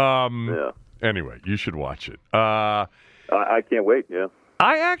 Anyway, you should watch it. I can't wait, yeah.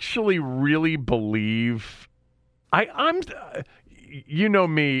 I actually really believe I'm you know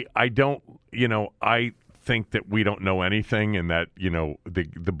me, I don't, I think that we don't know anything and that,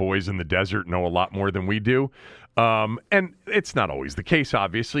 the boys in the desert know a lot more than we do. And it's not always the case,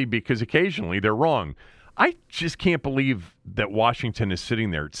 obviously, because occasionally they're wrong. I just can't believe that Washington is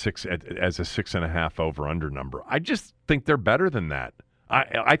sitting there as a 6.5 over/under number. I just think they're better than that.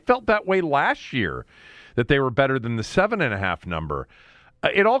 I felt that way last year, that they were better than the 7.5 number.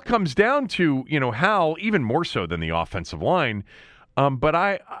 It all comes down to, Howell, even more so than the offensive line.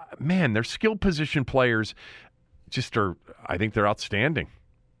 But their skill position players I think they're outstanding.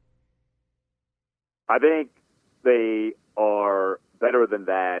 I think they are better than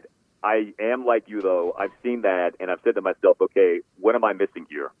that. I am like you, though. I've seen that, and I've said to myself, okay, what am I missing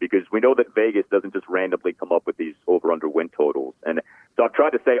here? Because we know that Vegas doesn't just randomly come up with these over-under win totals. And so I've tried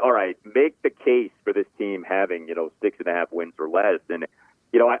to say, all right, make the case for this team having, 6.5 wins or less. And,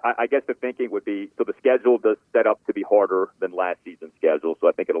 I guess the thinking would be, so the schedule does set up to be harder than last season's schedule. So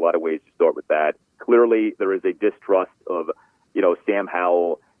I think in a lot of ways you start with that. Clearly, there is a distrust of, Sam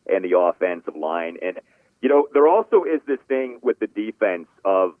Howell and the offensive line. And, there also is this thing with the defense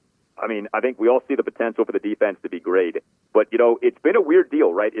of, I think we all see the potential for the defense to be great. But, it's been a weird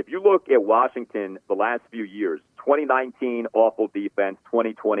deal, right? If you look at Washington the last few years, 2019, awful defense,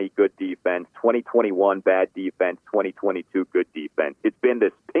 2020, good defense, 2021, bad defense, 2022, good defense. It's been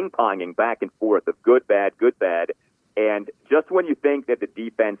this ping-ponging back and forth of good, bad, good, bad. And just when you think that the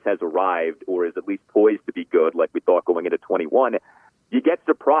defense has arrived or is at least poised to be good, like we thought going into 21, you get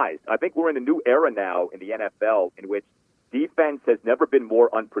surprised. I think we're in a new era now in the NFL in which defense has never been more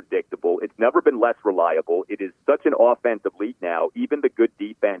unpredictable. It's never been less reliable. It is such an offensive league now. Even the good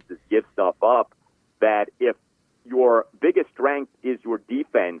defenses give stuff up that if your biggest strength is your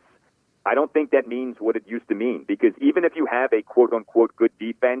defense, I don't think that means what it used to mean. Because even if you have a quote-unquote good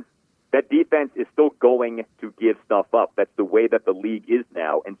defense, that defense is still going to give stuff up. That's the way that the league is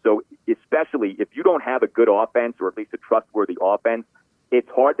now. And so especially if you don't have a good offense or at least a trustworthy offense, it's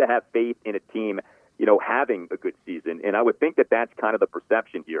hard to have faith in a team having a good season. And I would think that that's kind of the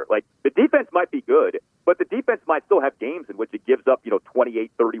perception here. Like, the defense might be good, but the defense might still have games in which it gives up,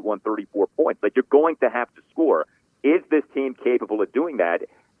 28, 31, 34 points. Like, you're going to have to score. Is this team capable of doing that?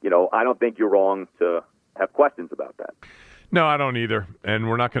 I don't think you're wrong to have questions about that. No, I don't either, and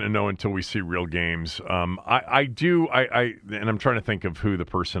we're not going to know until we see real games. I do, and I'm trying to think of who the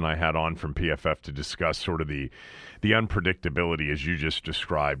person I had on from PFF to discuss sort of the unpredictability, as you just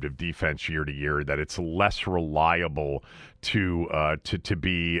described, of defense year to year, that it's less reliable to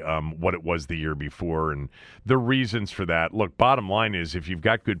be what it was the year before, and the reasons for that. Look, bottom line is, if you've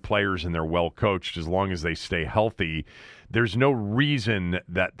got good players and they're well coached, as long as they stay healthy, there's no reason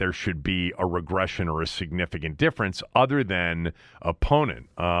that there should be a regression or a significant difference other than opponent.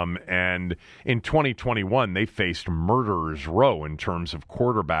 And in 2021, they faced murderer's row in terms of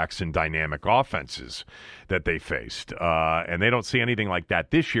quarterbacks and dynamic offenses that they faced. And they don't see anything like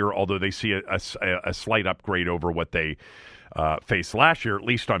that this year, although they see a slight upgrade over what they faced last year, at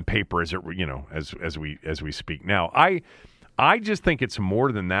least on paper, as we speak now. I just think it's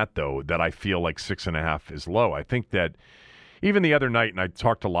more than that, though, that I feel like 6.5 is low. I think that even the other night, and I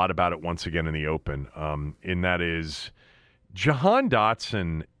talked a lot about it once again in the Open, in that is Jahan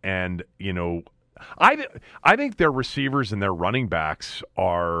Dotson and, I think their receivers and their running backs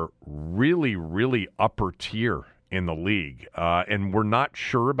are really, really upper tier in the league. And we're not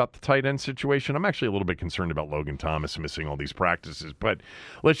sure about the tight end situation. I'm actually a little bit concerned about Logan Thomas missing all these practices. But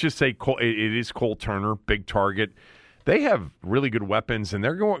let's just say it is Cole Turner, big target. They have really good weapons, and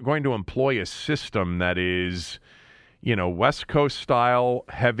they're going to employ a system that is, West Coast style,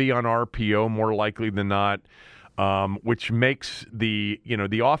 heavy on RPO more likely than not. which makes the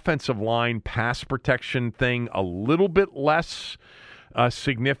offensive line pass protection thing a little bit less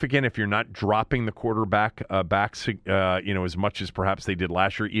significant if you're not dropping the quarterback back, as much as perhaps they did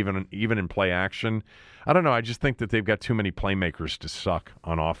last year, even in play action. I don't know. I just think that they've got too many playmakers to suck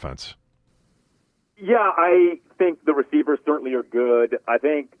on offense. Yeah, I think the receivers certainly are good. I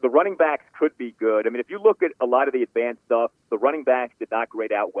think the running backs could be good. I mean, if you look at a lot of the advanced stuff, the running backs did not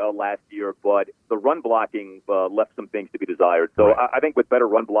grade out well last year, but the run blocking left some things to be desired. So right. I think with better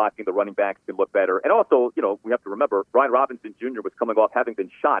run blocking, the running backs can look better. And also, we have to remember, Brian Robinson Jr. was coming off having been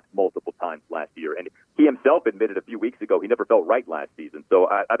shot multiple times last year, and he himself admitted a few weeks ago he never felt right last season. So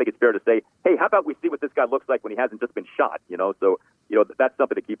I think it's fair to say, hey, how about we see what this guy looks like when he hasn't just been shot, So, that's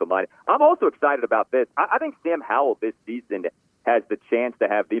something to keep in mind. I'm also excited about this. I think Sam Howell this season has the chance to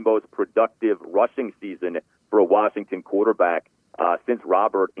have the most productive rushing season for a Washington quarterback since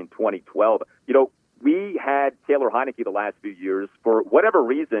Robert in 2012. We had Taylor Heineke the last few years. For whatever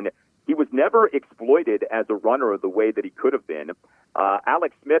reason, he was never exploited as a runner the way that he could have been.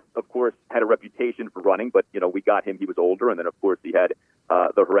 Alex Smith, of course, had a reputation for running, but, we got him. He was older, and then, of course, he had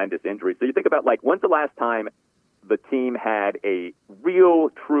the horrendous injury. So you think about, when's the last time the team had a real,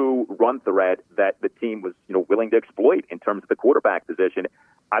 true run threat that the team was, willing to exploit in terms of the quarterback position?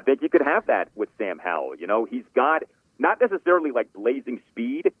 I think you could have that with Sam Howell. He's got not necessarily blazing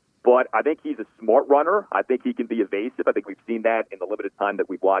speed, but I think he's a smart runner. I think he can be evasive. I think we've seen that in the limited time that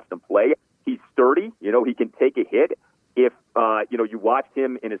we've watched him play. He's sturdy. He can take a hit. If, you watched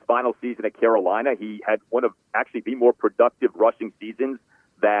him in his final season at Carolina, he had one of actually the more productive rushing seasons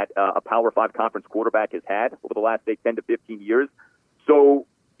that a Power 5 conference quarterback has had over the last, 10 to 15 years. So,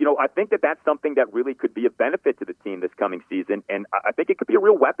 I think that that's something that really could be a benefit to the team this coming season, and I think it could be a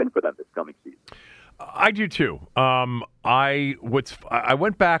real weapon for them this coming season. I do too. I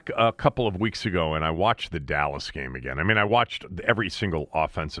went back a couple of weeks ago and I watched the Dallas game again. I mean, I watched every single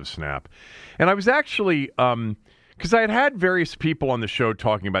offensive snap, and I was actually because I had various people on the show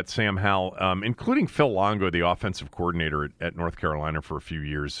talking about Sam Howell, including Phil Longo, the offensive coordinator at North Carolina for a few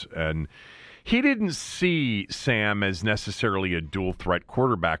years, and he didn't see Sam as necessarily a dual threat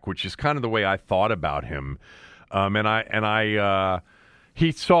quarterback, which is kind of the way I thought about him.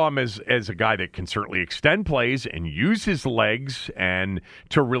 He saw him as a guy that can certainly extend plays and use his legs and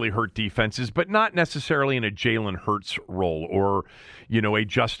to really hurt defenses, but not necessarily in a Jalen Hurts role or, a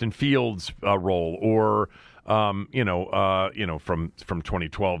Justin Fields role or, from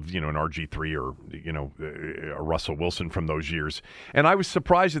 2012, an RG3 or, a Russell Wilson from those years. And I was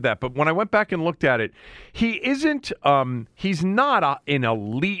surprised at that. But when I went back and looked at it, he's not an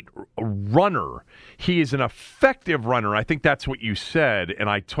elite runner. He is an effective runner. I think that's what you said, and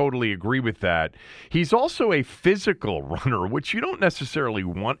I totally agree with that. He's also a physical runner, which you don't necessarily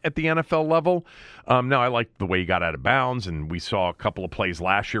want at the NFL level. Now, I like the way he got out of bounds, and we saw a couple of plays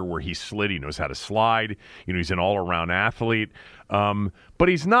last year where he slid. He knows how to slide. He's an all-around athlete. But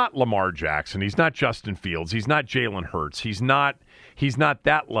he's not Lamar Jackson. He's not Justin Fields. He's not Jalen Hurts. He's not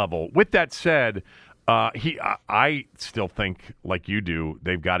that level. With that said, I still think, like you do,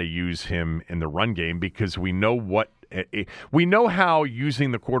 they've got to use him in the run game because we know how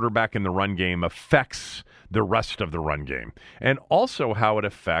using the quarterback in the run game affects the rest of the run game, and also how it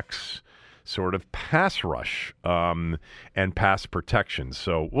affects sort of pass rush and pass protection.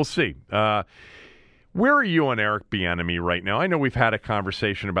 So we'll see. Where are you on Eric Bieniemy right now? I know we've had a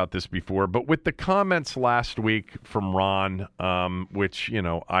conversation about this before, but with the comments last week from Ron, which,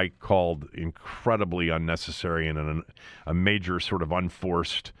 I called incredibly unnecessary and a major sort of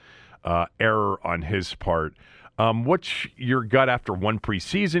unforced error on his part, what's your gut after one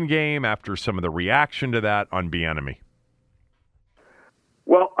preseason game, after some of the reaction to that on Bieniemy?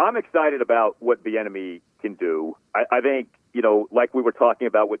 Well, I'm excited about what Bieniemy can do. I think, like we were talking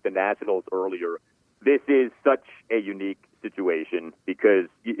about with the Nationals earlier, this is such a unique situation because,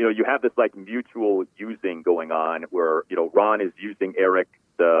 you have this mutual using going on where, Ron is using Eric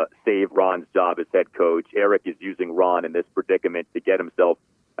to save Ron's job as head coach. Eric is using Ron in this predicament to get himself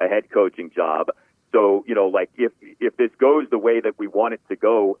a head coaching job. So, if this goes the way that we want it to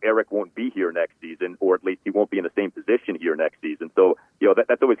go, Eric won't be here next season, or at least he won't be in the same position here next season. So,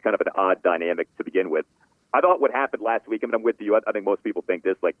 that's always kind of an odd dynamic to begin with. I thought what happened last week, I'm with you, I think most people think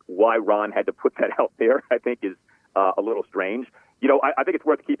this, why Ron had to put that out there, I think is a little strange. I think it's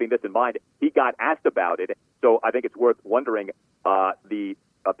worth keeping this in mind. He got asked about it, so I think it's worth wondering the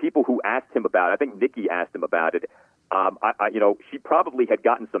people who asked him about it. I think Nikki asked him about it. She probably had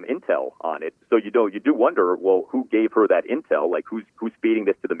gotten some intel on it. So, you do wonder, well, who gave her that intel? Who's feeding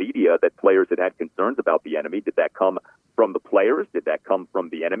this to the media that players had concerns about Bieniemy? Did that come from the players? Did that come from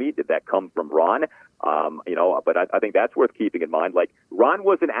the enemy? Did that come from Ron? But I think that's worth keeping in mind. Like, Ron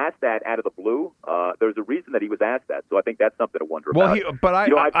wasn't asked that out of the blue. There's a reason that he was asked that. So I think that's something to wonder about.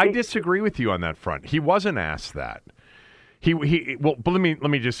 I disagree with you on that front. He wasn't asked that. But let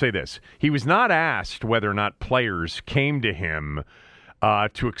me just say this. He was not asked whether or not players came to him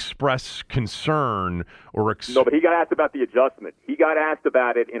to express concern or No, but he got asked about the adjustment. He got asked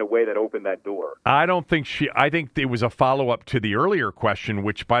about it in a way that opened that door. I think it was a follow-up to the earlier question,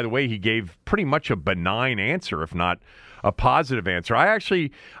 which, by the way, he gave pretty much a benign answer, if not a positive answer.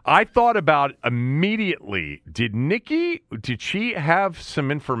 I thought about immediately, did she have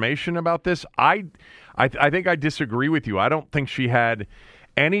some information about this? I think I disagree with you. I don't think she had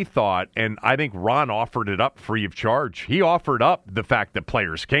any thought, and I think Ron offered it up free of charge. He offered up the fact that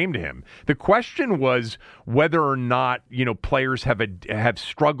players came to him. The question was whether or not players have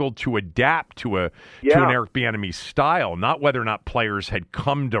struggled to adapt to an Eric Bieniemy style, not whether or not players had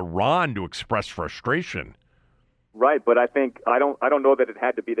come to Ron to express frustration. Right, but I don't know that it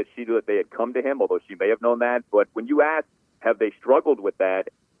had to be that she knew that they had come to him, although she may have known that. But when you ask, have they struggled with that,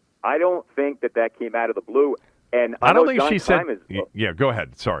 I don't think that came out of the blue. And I don't think she said. Yeah, go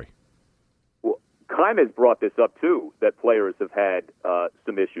ahead. Sorry. Well, Keim has brought this up too, that players have had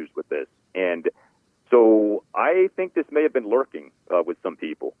some issues with this, and so I think this may have been lurking with some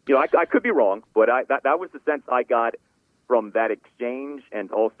people. I could be wrong, but that was the sense I got from that exchange,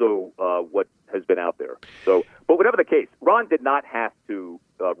 and also what has been out there. So, but whatever the case, Ron did not have to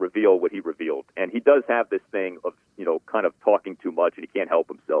reveal what he revealed, and he does have this thing of kind of talking too much, and he can't help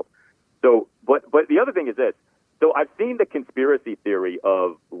himself. So, but the other thing is this. So I've seen the conspiracy theory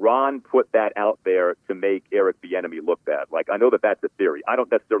of Ron put that out there to make Eric Bieniemy look bad. Like, I know that that's a theory. I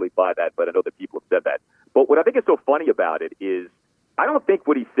don't necessarily buy that, but I know that people have said that. But what I think is so funny about it is I don't think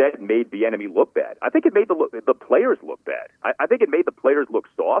what he said made Bieniemy look bad. I think it made the players look bad. I think it made the players look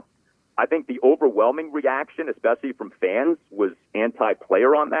soft. I think the overwhelming reaction, especially from fans, was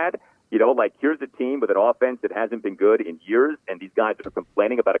anti-player on that. Like, here's a team with an offense that hasn't been good in years, and these guys are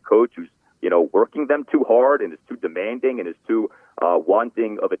complaining about a coach who's working them too hard and is too demanding and is too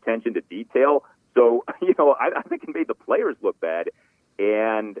wanting of attention to detail. So, I think it made the players look bad.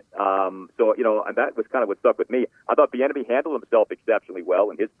 And and that was kind of what stuck with me. I thought Bieniemy handled himself exceptionally well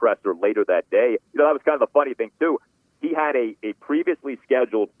in his presser later that day. That was kind of the funny thing, too. He had a previously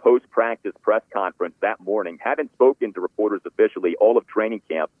scheduled post-practice press conference that morning, hadn't spoken to reporters officially all of training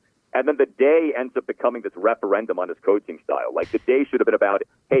camp. And then the day ends up becoming this referendum on his coaching style. Like, the day should have been about,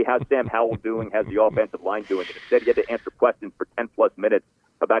 hey, how's Sam Howell doing? How's the offensive line doing? And instead, he had to answer questions for 10-plus minutes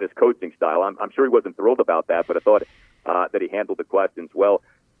about his coaching style. I'm sure he wasn't thrilled about that, but I thought that he handled the questions well.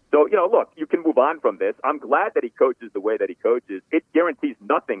 So, look, you can move on from this. I'm glad that he coaches the way that he coaches. It guarantees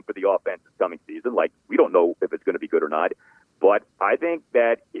nothing for the offense this coming season. Like, we don't know if it's going to be good or not. But I think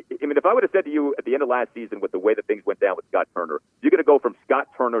that, if I would have said to you at the end of last season with the way that things went down with Scott Turner, you're going to go from Scott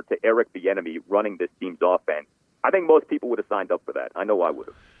Turner to Eric Bieniemy running this team's offense, I think most people would have signed up for that. I know I would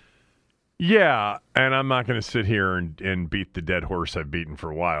have. Yeah, and I'm not going to sit here and beat the dead horse I've beaten for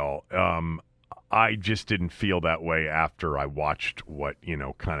a while. I just didn't feel that way after I watched what,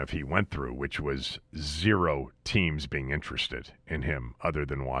 kind of he went through, which was 0 teams being interested in him other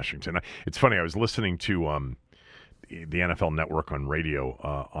than Washington. It's funny, I was listening to the NFL Network on radio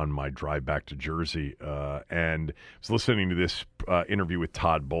on my drive back to Jersey, and I was listening to this interview with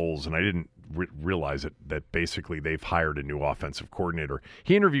Todd Bowles, and I didn't realize that basically they've hired a new offensive coordinator.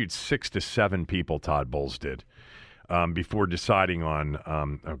 He interviewed 6 to 7 people, Todd Bowles did, before deciding on,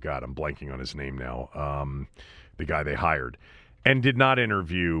 I'm blanking on his name now, the guy they hired, and did not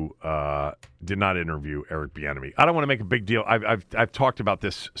interview Eric Bieniemy. I don't want to make a big deal. I've talked about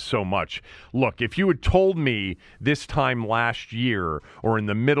this so much. Look, if you had told me this time last year or in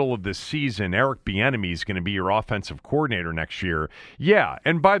the middle of the season, Eric Bieniemy is going to be your offensive coordinator next year, yeah.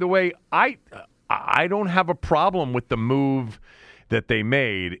 And by the way, I don't have a problem with the move that they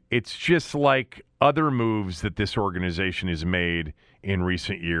made. It's just like other moves that this organization has made in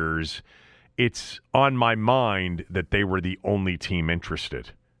recent years. It's on my mind that they were the only team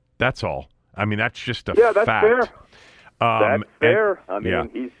interested. That's all. That's just a fact. That's fair. That's fair.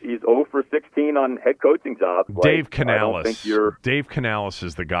 He's 0 for 16 on head coaching jobs. Dave Canales. Dave Canales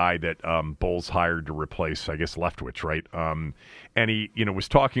is the guy that Bowles hired to replace, I guess, Leftwich, right? And he, was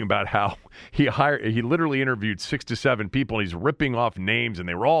talking about how he literally interviewed 6 to 7 people, and he's ripping off names, and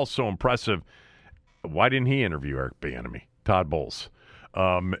they were all so impressive. Why didn't he interview Eric Bieniemy? Todd Bowles.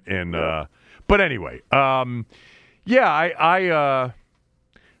 But anyway,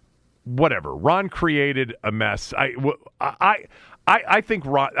 whatever. Ron created a mess. I I think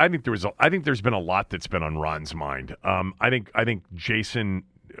there's been a lot that's been on Ron's mind. I think Jason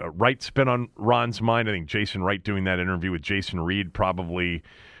Wright's been on Ron's mind. I think Jason Wright doing that interview with Jason Reed probably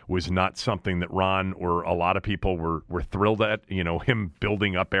was not something that Ron or a lot of people were thrilled at. You know, him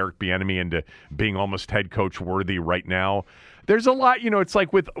building up Eric Bieniemy into being almost head coach worthy right now. There's a lot, it's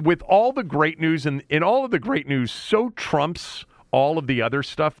like with all the great news and in all of the great news, so trumps all of the other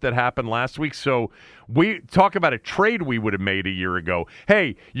stuff that happened last week. So we talk about a trade we would have made a year ago.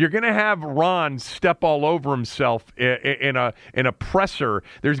 Hey, you're going to have Ron step all over himself in a presser.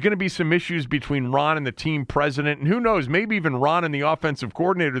 There's going to be some issues between Ron and the team president, and who knows, maybe even Ron and the offensive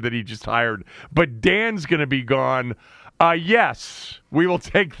coordinator that he just hired. But Dan's going to be gone. Yes, we will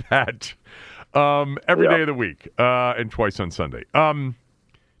take that every day of the week and twice on Sunday.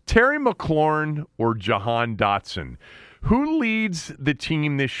 Terry McLaurin or Jahan Dotson? Who leads the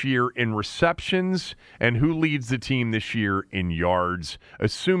team this year in receptions and who leads the team this year in yards,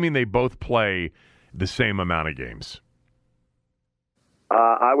 assuming they both play the same amount of games?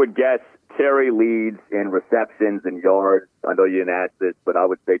 I would guess Terry leads in receptions and yards. I know you didn't ask this, but I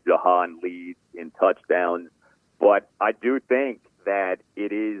would say Jahan leads in touchdowns. But I do think that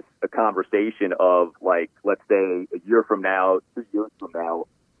it is a conversation of, like, let's say a year from now, 2 years from now,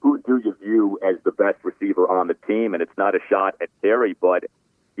 who do you view as the best receiver on the team? And it's not a shot at Terry, but,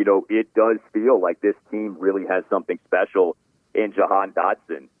 it does feel like this team really has something special in Jahan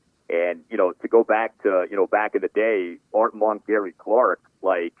Dotson. And, to go back to, back in the day, Art Monk, Gary Clark,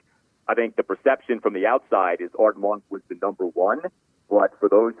 like, I think the perception from the outside is Art Monk was the number one. But for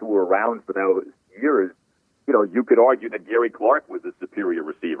those who were around for those years, you could argue that Gary Clark was a superior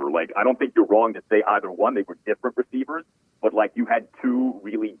receiver. Like, I don't think you're wrong to say either one. They were different receivers, but, like, you had two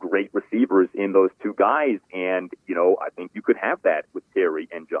really great receivers in those two guys. And, I think you could have that with Terry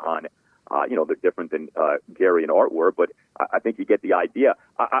and Jahan. They're different than Gary and Art were, but I think you get the idea.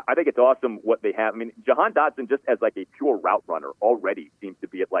 I think it's awesome what they have. I mean, Jahan Dotson, just as like a pure route runner, already seems to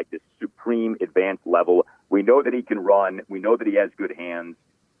be at like this supreme advanced level. We know that he can run. We know that he has good hands.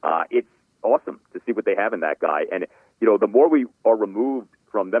 It's awesome to see what they have in that guy. And, the more we are removed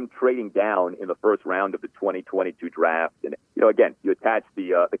from them trading down in the first round of the 2022 draft, and, again, you attach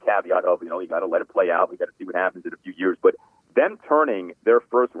the caveat of, you got to let it play out. We got to see what happens in a few years. But them turning their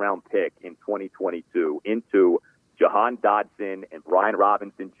first round pick in 2022 into Jahan Dotson and Brian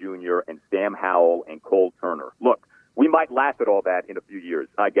Robinson Jr. and Sam Howell and Cole Turner. Look, we might laugh at all that in a few years.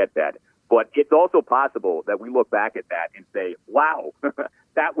 I get that. But it's also possible that we look back at that and say, wow,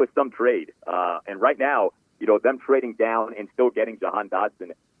 that was some trade. And right now, them trading down and still getting Jahan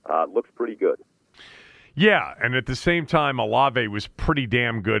Dotson looks pretty good. Yeah, and at the same time, Olave was pretty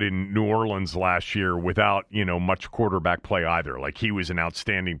damn good in New Orleans last year without, much quarterback play either. Like, he was an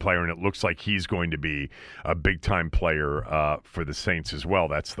outstanding player, and it looks like he's going to be a big-time player for the Saints as well.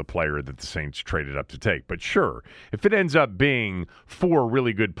 That's the player that the Saints traded up to take. But sure, if it ends up being four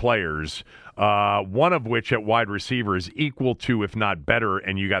really good players, one of which at wide receiver is equal to, if not better,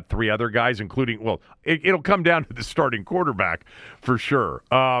 and you got three other guys, including, it'll come down to the starting quarterback for sure.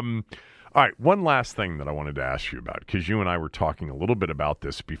 All right, one last thing that I wanted to ask you about, because you and I were talking a little bit about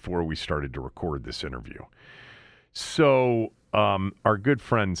this before we started to record this interview. So our good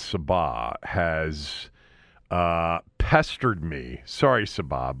friend Sabah has pestered me, sorry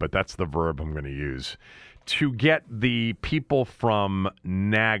Sabah, but that's the verb I'm going to use, to get the people from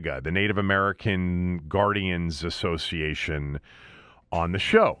NAGA, the Native American Guardians Association, on the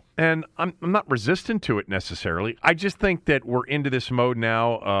show. And I'm not resistant to it necessarily. I just think that we're into this mode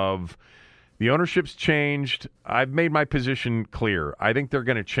now of the ownership's changed. I've made my position clear. I think they're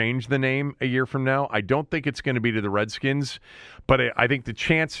going to change the name a year from now. I don't think it's going to be to the Redskins, but I think the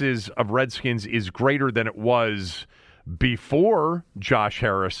chances of Redskins is greater than it was before Josh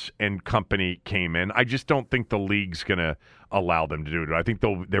Harris and company came in. I just don't think the league's going to allow them to do it. I think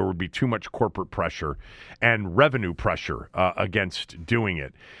there would be too much corporate pressure and revenue pressure against doing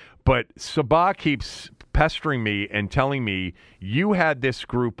it. But Sabah keeps pestering me and telling me, you had this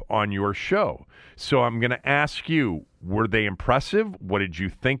group on your show. So I'm going to ask you, were they impressive? What did you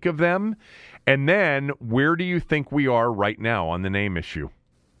think of them? And then where do you think we are right now on the name issue?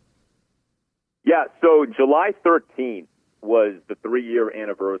 Yeah, so July 13th was the 3-year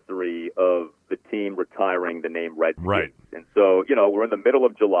anniversary of the team retiring the name Redskins. Right. And so, we're in the middle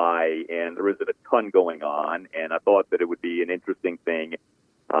of July, and there isn't a ton going on, and I thought that it would be an interesting thing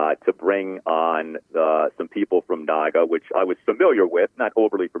to bring on some people from NAGA, which I was familiar with, not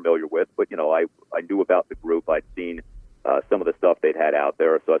overly familiar with, but, I knew about the group. I'd seen some of the stuff they'd had out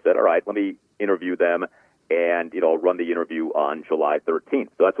there. So I said, all right, let me interview them and, run the interview on July 13th.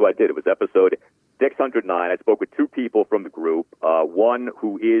 So that's what I did. It was episode 609. I spoke with two people from the group. One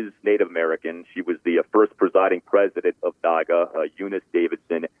who is Native American. She was the first presiding president of NAGA, Eunice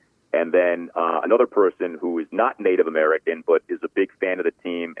Davidson. And then another person who is not Native American, but is a big fan of the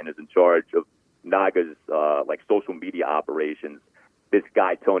team and is in charge of NAGA's social media operations, this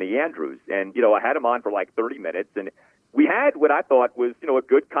guy, Tony Andrews. And, I had him on for 30 minutes, and we had what I thought was, a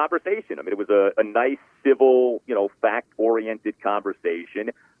good conversation. I mean, it was a nice, civil, fact-oriented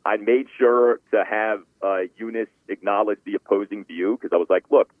conversation. I made sure to have Eunice acknowledge the opposing view, because I was like,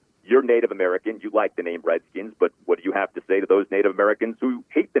 look, you're Native American, you like the name Redskins, but what do you have to say to those Native Americans who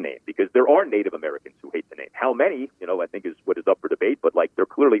hate the name? Because there are Native Americans who hate the name. How many, I think is what is up for debate, but there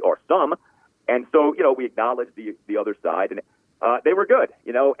clearly are some. And so, we acknowledged the other side, and they were good,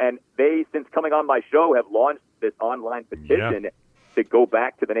 and they, since coming on my show, have launched this online petition to go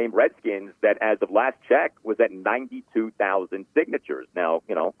back to the name Redskins that, as of last check, was at 92,000 signatures. Now,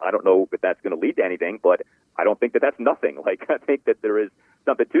 I don't know if that's going to lead to anything, but I don't think that that's nothing. I think that there is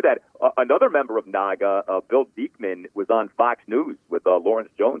something to that. Another member of NAGA, Bill Diekman, was on Fox News with Lawrence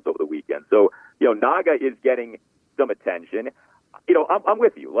Jones over the weekend. So, NAGA is getting some attention. I'm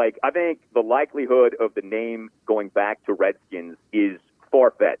with you. I think the likelihood of the name going back to Redskins is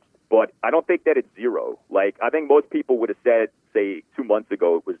far-fetched, but I don't think that it's zero. I think most people would have said, say, 2 months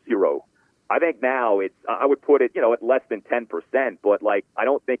ago it was zero. I think now I would put it, at less than 10%, but I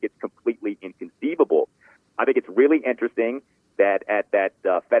don't think it's completely inconceivable. I think it's really interesting that at that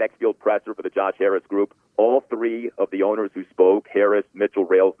FedEx Field presser for the Josh Harris group, all three of the owners who spoke, Harris, Mitchell,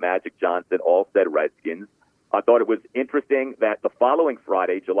 Rales, Magic Johnson, all said Redskins. I thought it was interesting that the following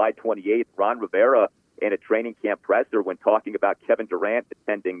Friday, July 28th, Ron Rivera, in a training camp presser, when talking about Kevin Durant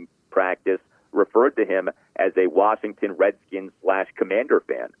attending practice, referred to him as a Washington Redskins /Commander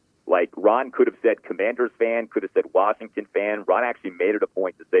fan. Ron could have said Commanders fan, could have said Washington fan. Ron actually made it a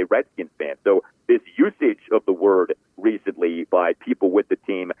point to say Redskins fan. So this usage of the word recently by people with the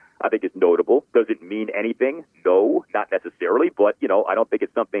team, I think, is notable. Does it mean anything? No, not necessarily. But, I don't think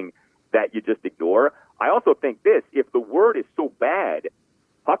it's something that you just ignore. I also think this, if the word is so bad,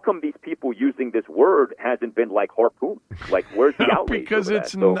 how come these people using this word hasn't been harpooned? Where's the outrage?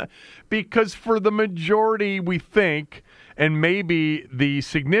 Because for the majority, we think, and maybe the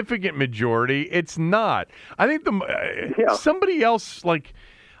significant majority, it's not. I think somebody else,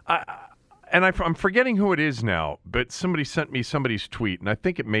 I'm forgetting who it is now, but somebody sent me somebody's tweet, and I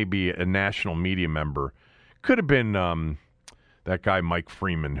think it may be a national media member. Could have been that guy Mike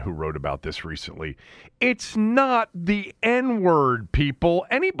Freeman, who wrote about this recently. It's not the N-word, people.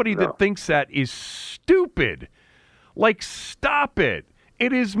 Anybody that thinks that is stupid. Stop it.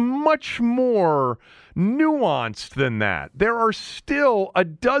 It is much more nuanced than that. There are still a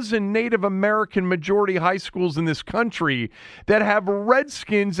dozen Native American majority high schools in this country that have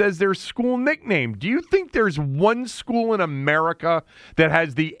Redskins as their school nickname. Do you think there's one school in America that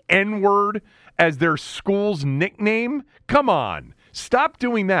has the N-word as their school's nickname? Come on. Stop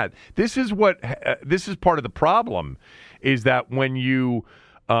doing that. This is part of the problem, is that when you're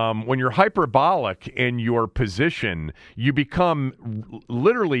hyperbolic in your position, you become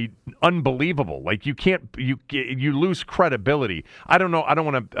literally unbelievable. You lose credibility. I don't know. I don't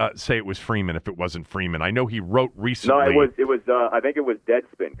want to say it was Freeman if it wasn't Freeman. I know he wrote recently. No, it was. I think it was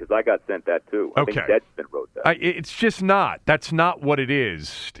Deadspin, because I got sent that too. I think Deadspin wrote that. It's just not. That's not what it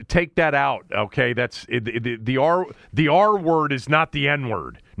is. Take that out. Okay, that's the R word is not the N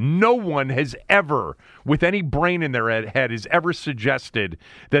word. No one has ever, with any brain in their head, has ever suggested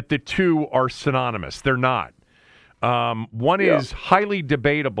that the two are synonymous. They're not. One is highly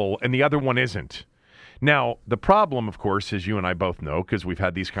debatable, and the other one isn't. Now, the problem, of course, as you and I both know, because we've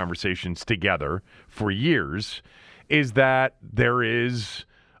had these conversations together for years, is that there is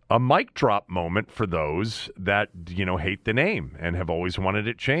a mic drop moment for those that, hate the name and have always wanted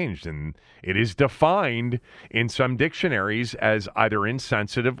it changed. And it is defined in some dictionaries as either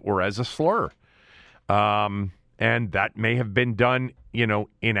insensitive or as a slur. And that may have been done,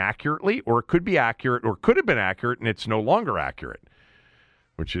 inaccurately, or it could be accurate, or could have been accurate, and it's no longer accurate,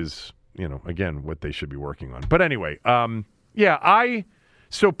 which is, again, what they should be working on. But anyway,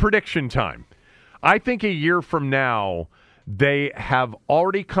 so prediction time. I think a year from now, they have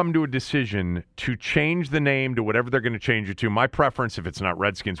already come to a decision to change the name to whatever they're going to change it to. My preference, if it's not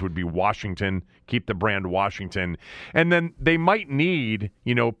Redskins, would be Washington. Keep the brand Washington. And then they might need,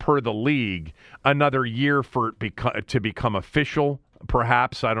 per the league, another year for it to become official,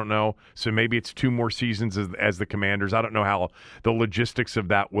 perhaps. I don't know. So maybe it's 2 more seasons as the Commanders. I don't know how the logistics of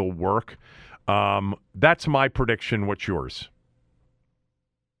that will work. That's my prediction. What's yours?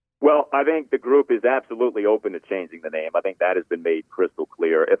 Well, Well, I think the group is absolutely open to changing the name. I think that has been made crystal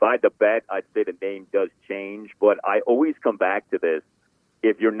clear. If I had to bet, I'd say the name does change, but I always come back to this.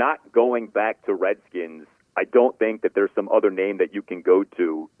 If you're not going back to Redskins, I don't think that there's some other name that you can go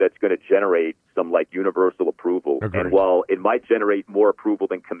to that's going to generate some like universal approval. Agreed. And while it might generate more approval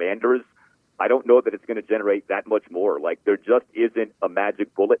than Commanders, I don't know that it's going to generate that much more. Like, there just isn't a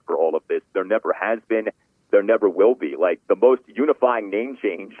magic bullet for all of this. There never has been. There never will be. Like, the most unifying name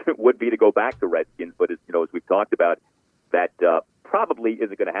change would be to go back to Redskins, but as we've talked about, that probably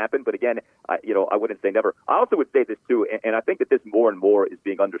isn't going to happen. But again, I wouldn't say never. I also would say this too, and I think that this more and more is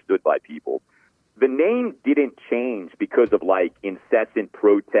being understood by people. The name didn't change because of like incessant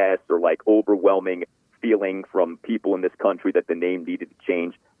protests or like overwhelming feeling from people in this country that the name needed to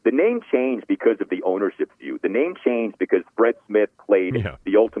change. The name changed because of the ownership view. The name changed because Fred Smith played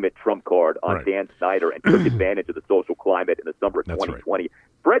the ultimate trump card on Dan Snyder and took advantage of the social climate in the summer of 2020. Right.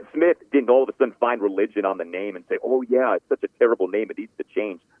 Fred Smith didn't all of a sudden find religion on the name and say, oh, yeah, it's such a terrible name, it needs to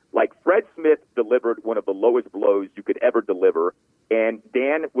change. Like, Fred Smith delivered one of the lowest blows you could ever deliver, and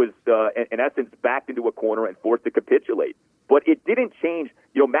Dan was, in essence, backed into a corner and forced to capitulate. But it didn't change.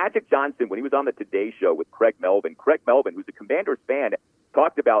 Magic Johnson, when he was on the Today Show with Craig Melvin, who's a Commanders fan,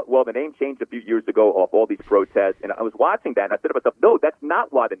 talked about, well, the name changed a few years ago off all these protests. And I was watching that, and I said to myself, no, that's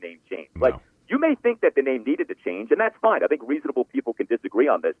not why the name changed. No. Like, you may think that the name needed to change, and that's fine. I think reasonable people can disagree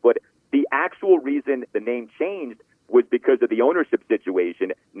on this. But the actual reason the name changed was because of the ownership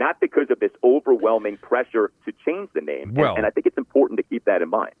situation, not because of this overwhelming pressure to change the name. Well, and I think it's important to keep that in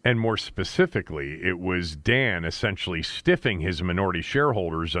mind. And more specifically, it was Dan essentially stiffing his minority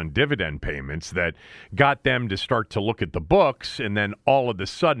shareholders on dividend payments that got them to start to look at the books, and then all of a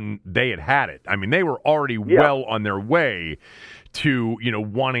sudden they had it. I mean, they were already well on their way to,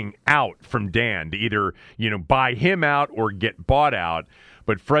 wanting out from Dan, to either, buy him out or get bought out.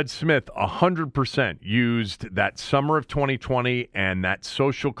 But Fred Smith 100% used that summer of 2020 and that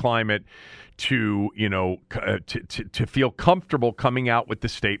social climate to, to feel comfortable coming out with the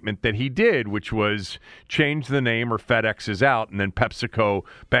statement that he did, which was change the name or FedEx is out. And then PepsiCo,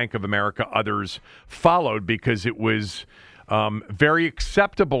 Bank of America, others followed because it was very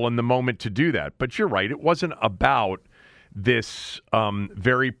acceptable in the moment to do that. But you're right. It wasn't about this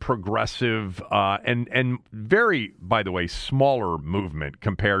very progressive and very, by the way, smaller movement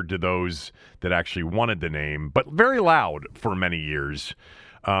compared to those that actually wanted the name, but very loud for many years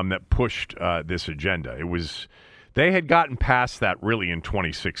that pushed this agenda. They had gotten past that really in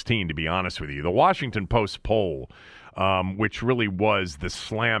 2016, to be honest with you. The Washington Post poll, which really was the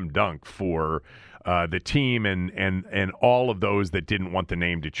slam dunk for the team and all of those that didn't want the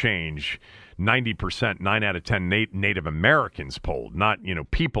name to change. 90%, 9 out of 10 Native Americans polled, not,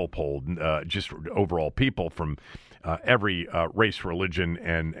 people polled, just overall people from every race, religion,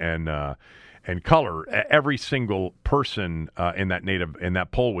 and color. Every single person in that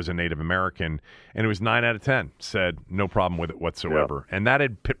poll was a Native American, and it was 9 out of 10 said no problem with it whatsoever. Yeah. And that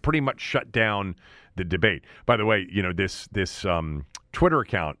had pretty much shut down the debate. By the way, this Twitter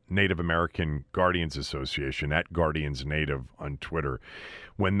account, Native American Guardians Association, at Guardians Native on Twitter,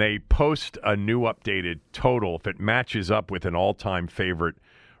 when they post a new updated total, if it matches up with an all-time favorite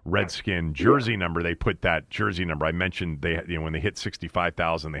Redskin jersey number, they put that jersey number. I mentioned when they hit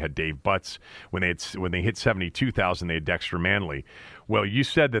 65,000, they had Dave Butts. When they hit 72,000, they had Dexter Manley. Well, you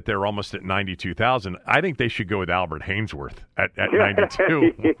said that they're almost at 92,000. I think they should go with Albert Hainsworth at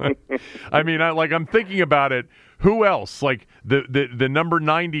 92. I mean, I'm thinking about it. Who else? Like the number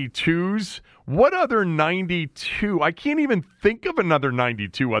 92s? What other 92? I can't even think of another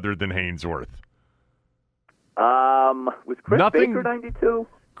 92 other than Hainsworth. Was Chris Baker 92?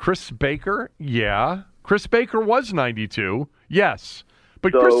 Chris Baker? Yeah. Chris Baker was 92. Yes.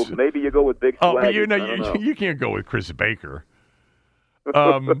 But so maybe you go with Big Swag. Oh, you can't go with Chris Baker.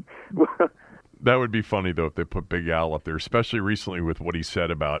 That would be funny, though, if they put Big Al up there, especially recently with what he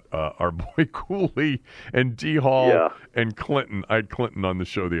said about our boy Cooley and D. Hall and Clinton. I had Clinton on the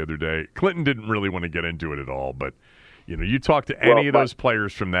show the other day. Clinton didn't really want to get into it at all, but you talk to any of those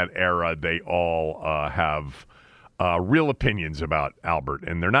players from that era, they all have real opinions about Albert,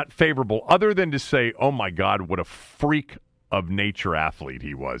 and they're not favorable other than to say, oh, my God, what a freak of nature athlete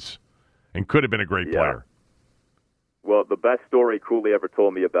he was and could have been a great player. Well, the best story Cooley ever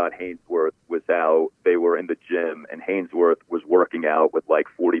told me about Hainsworth was how they were in the gym, and Hainsworth was working out with like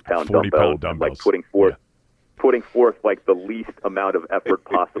 40-pound dumbbells, and like putting forth like the least amount of effort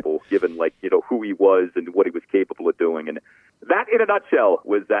possible, given like who he was and what he was capable of doing. And that, in a nutshell,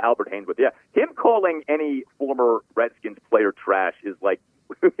 was Albert Hainsworth. Yeah, him calling any former Redskins player trash is like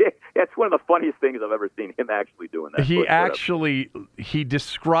that's one of the funniest things I've ever seen, him actually doing that. He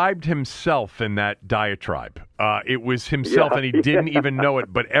described himself in that diatribe. It was himself, and he didn't even know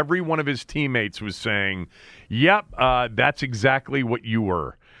it, but every one of his teammates was saying, yep, that's exactly what you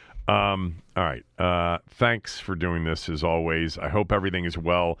were. All right. Thanks for doing this, as always. I hope everything is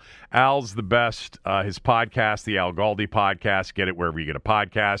well. Al's the best. His podcast, the Al Galdi podcast, get it wherever you get a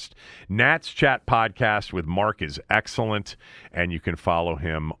podcast. Nat's Chat podcast with Mark is excellent, and you can follow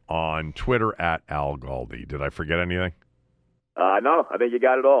him on Twitter at Al Galdi. Did I forget anything? No, I think you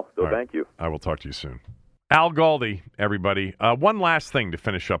got it all, so thank you. I will talk to you soon. Al Galdi, everybody. One last thing to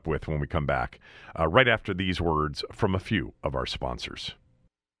finish up with when we come back, right after these words from a few of our sponsors.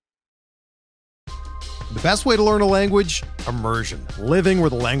 The best way to learn a language? Immersion. Living where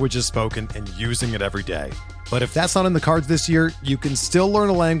the language is spoken and using it every day. But if that's not in the cards this year, you can still learn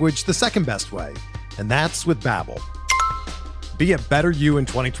a language the second best way, and that's with Babbel. Be a better you in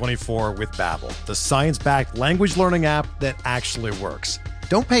 2024 with Babbel, the science-backed language learning app that actually works.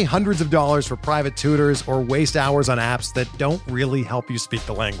 Don't pay hundreds of dollars for private tutors or waste hours on apps that don't really help you speak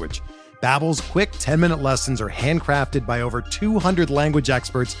the language. Babbel's quick 10-minute lessons are handcrafted by over 200 language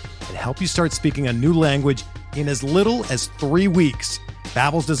experts and help you start speaking a new language in as little as 3 weeks.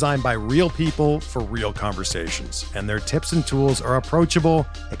 Babbel's designed by real people for real conversations, and their tips and tools are approachable,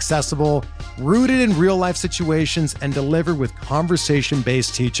 accessible, rooted in real-life situations, and delivered with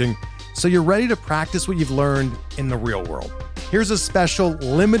conversation-based teaching, so you're ready to practice what you've learned in the real world. Here's a special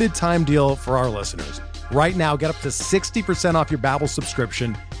limited-time deal for our listeners. Right now, get up to 60% off your Babbel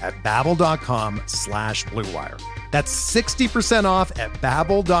subscription at babbel.com/Blue Wire. That's 60% off at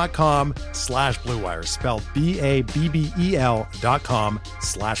babbel.com/Blue Wire, spelled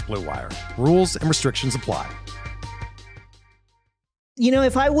BABBEL.com/Blue Wire. Rules and restrictions apply. You know,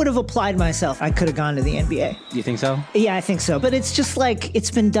 if I would have applied myself, I could have gone to the NBA. You think so? Yeah, I think so. But it's just like, it's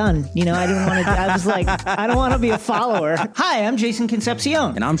been done. You know, I didn't want to, I was like, I don't want to be a follower. Hi, I'm Jason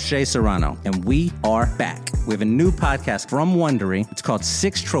Concepcion. And I'm Shea Serrano. And we are back. We have a new podcast from Wondery. It's called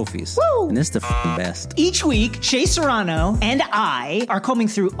Six Trophies. Woo! And it's the best. Each week, Shea Serrano and I are combing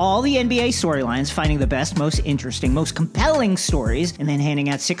through all the NBA storylines, finding the best, most interesting, most compelling stories, and then handing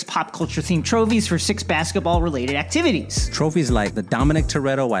out 6 pop culture themed trophies for 6 basketball related activities. Trophies like the Dominic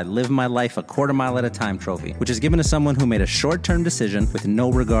Toretto I Live My Life a Quarter Mile at a Time trophy, which is given to someone who made a short-term decision with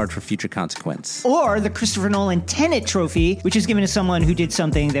no regard for future consequence. Or the Christopher Nolan Tenet trophy, which is given to someone who did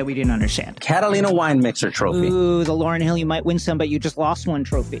something that we didn't understand. Catalina Wine Mixer trophy. Ooh, the Lauryn Hill You Might Win Some But You Just Lost One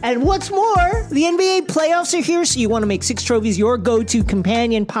trophy. And what's more, the NBA playoffs are here, so you want to make 6 Trophies your go-to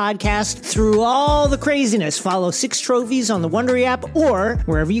companion podcast through all the craziness. Follow 6 Trophies on the Wondery app or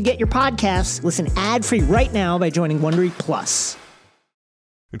wherever you get your podcasts. Listen ad-free right now by joining Wondery Plus.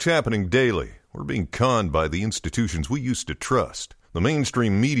 It's happening daily. We're being conned by the institutions we used to trust. The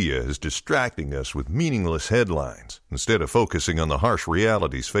mainstream media is distracting us with meaningless headlines instead of focusing on the harsh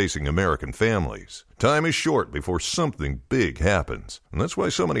realities facing American families. Time is short before something big happens, and that's why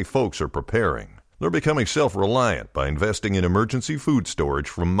so many folks are preparing. They're becoming self-reliant by investing in emergency food storage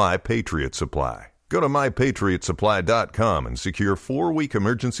from My Patriot Supply. Go to MyPatriotSupply.com and secure 4-week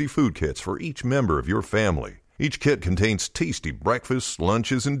emergency food kits for each member of your family. Each kit contains tasty breakfasts,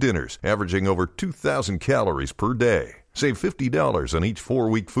 lunches, and dinners, averaging over 2,000 calories per day. Save $50 on each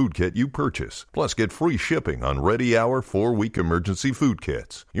 4-week food kit you purchase. Plus, get free shipping on Ready Hour 4-week emergency food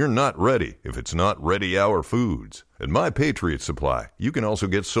kits. You're not ready if it's not Ready Hour foods. At My Patriot Supply, you can also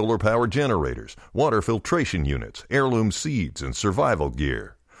get solar power generators, water filtration units, heirloom seeds, and survival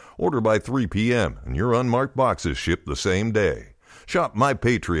gear. Order by 3 p.m. and your unmarked boxes ship the same day. Shop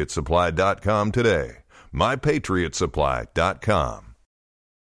MyPatriotSupply.com today. MyPatriotSupply.com.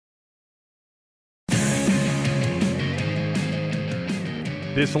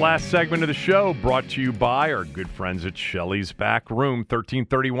 This last segment of the show brought to you by our good friends at Shelley's Back Room,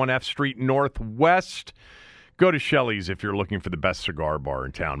 1331 F Street Northwest. Go to Shelley's if you're looking for the best cigar bar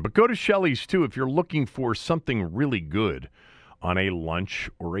in town. But go to Shelley's, too, if you're looking for something really good on a lunch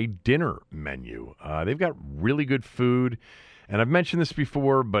or a dinner menu. They've got really good food. And I've mentioned this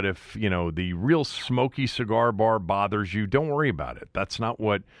before, but if, you know, the real smoky cigar bar bothers you, don't worry about it. That's not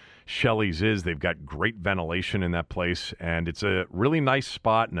what Shelley's is. They've got great ventilation in that place, and it's a really nice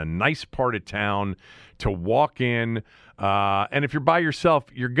spot in a nice part of town to walk in. And if you're by yourself,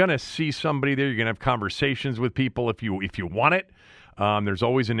 you're going to see somebody there. You're going to have conversations with people if you want it. There's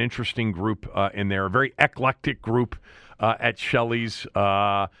always an interesting group in there, a very eclectic group at Shelley's.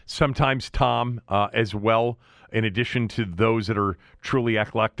 Sometimes Tom as well in addition to those that are truly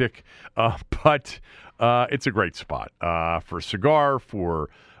eclectic. But it's a great spot for a cigar, for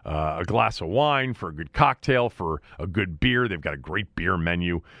a glass of wine, for a good cocktail, for a good beer. They've got a great beer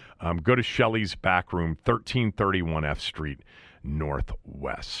menu. Go to Shelley's Back Room, 1331 F Street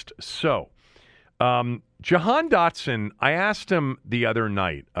Northwest. So, Jahan Dotson, I asked him the other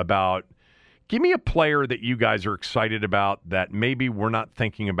night about, give me a player that you guys are excited about that maybe we're not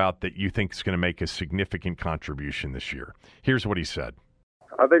thinking about that you think is going to make a significant contribution this year. Here's what he said.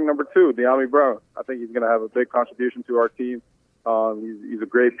 I think number 2, De'Ami Brown. I think he's going to have a big contribution to our team. He's a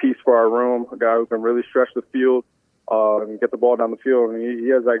great piece for our room, a guy who can really stretch the field and get the ball down the field. And he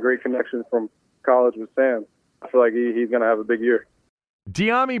has that great connection from college with Sam. I feel like he's going to have a big year.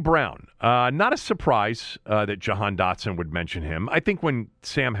 De'Ami Brown, not a surprise that Jahan Dotson would mention him. I think when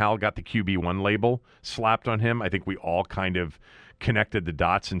Sam Howell got the QB1 label slapped on him, I think we all kind of connected the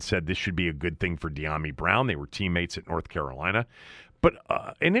dots and said this should be a good thing for De'Ami Brown. They were teammates at North Carolina. But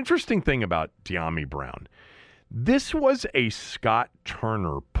an interesting thing about De'Ami Brown, this was a Scott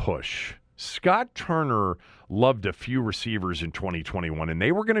Turner push. Scott Turner loved a few receivers in 2021, and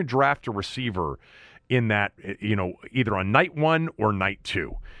they were going to draft a receiver in that, either on night 1 or night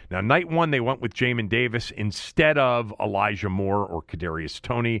 2. Now, night 1, they went with Jamin Davis instead of Elijah Moore or Kadarius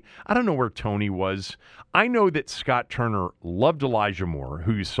Toney. I don't know where Toney was. I know that Scott Turner loved Elijah Moore,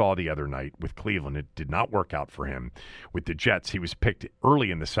 who you saw the other night with Cleveland. It did not work out for him with the Jets. He was picked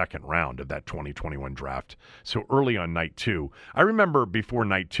early in the second round of that 2021 draft, so early on night 2. I remember before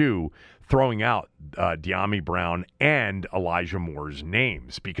night 2 throwing out De'Ami Brown and Elijah Moore's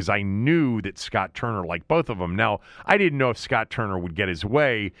names because I knew that Scott Turner liked both of them. Now, I didn't know if Scott Turner would get his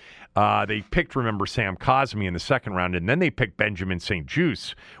way. They picked, remember, Sam Cosmi in the second round, and then they picked Benjamin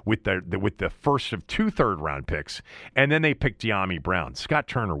St-Juste with the first of 2 third-round picks, and then they picked De'Ami Brown. Scott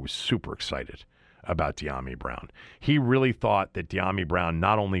Turner was super excited about De'Ami Brown. He really thought that De'Ami Brown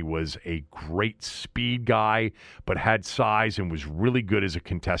not only was a great speed guy, but had size and was really good as a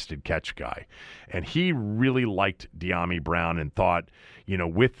contested catch guy. And he really liked De'Ami Brown and thought,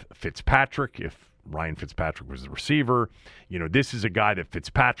 with Fitzpatrick, if Ryan Fitzpatrick was the receiver, this is a guy that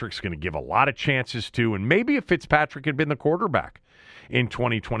Fitzpatrick's going to give a lot of chances to. And maybe if Fitzpatrick had been the quarterback in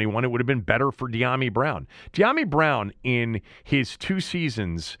 2021, it would have been better for De'Ami Brown. De'Ami Brown, in his 2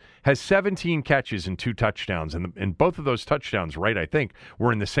 seasons, has 17 catches and 2 touchdowns. And both of those touchdowns, I think,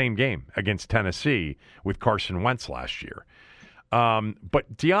 were in the same game against Tennessee with Carson Wentz last year.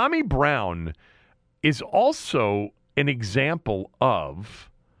 But De'Ami Brown is also an example of,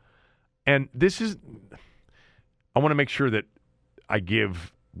 and this is, I want to make sure that I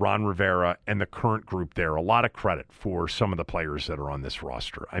give Ron Rivera and the current group there a lot of credit for some of the players that are on this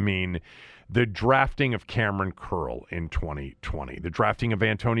roster. I mean, the drafting of Cameron Curl in 2020, the drafting of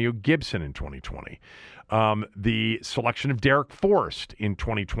Antonio Gibson in 2020, the selection of Derek Forrest in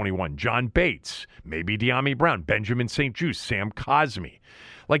 2021, John Bates, maybe De'Ami Brown, Benjamin St-Juste, Sam Cosmi.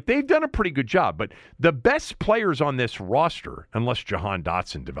 Like, they've done a pretty good job, but the best players on this roster, unless Jahan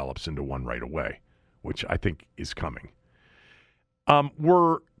Dotson develops into one right away, which I think is coming,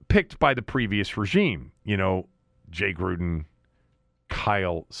 were picked by the previous regime. Jay Gruden,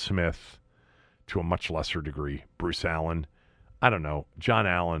 Kyle Smith, to a much lesser degree, Bruce Allen. I don't know. John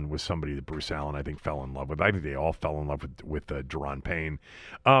Allen was somebody that Bruce Allen, I think, fell in love with. I think they all fell in love with Daron Payne.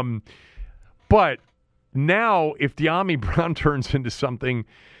 But now, if De'Ami Brown turns into something,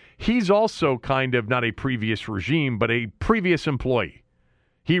 he's also kind of not a previous regime, but a previous employee.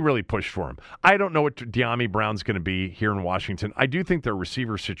 He really pushed for him. I don't know what De'Ami Brown's going to be here in Washington. I do think their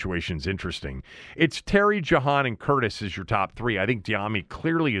receiver situation's interesting. It's Terry, Jahan, and Curtis as your top 3. I think De'Ami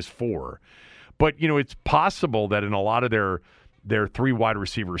clearly is 4. But, it's possible that in a lot of their 3 wide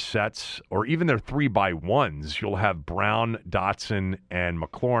receiver sets, or even their 3-by-1s, you'll have Brown, Dotson, and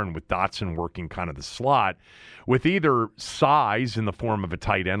McLaurin, with Dotson working kind of the slot, with either size in the form of a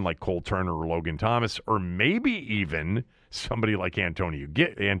tight end like Cole Turner or Logan Thomas, or maybe even somebody like Antonio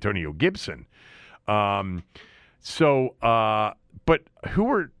Gibson. But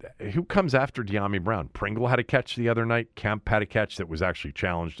who comes after De'Ami Brown? Pringle had a catch the other night. Kemp had a catch that was actually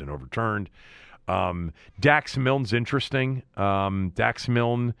challenged and overturned. Dax Milne's interesting. Dax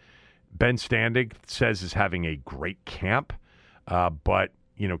Milne, Ben Standig says, is having a great camp. But,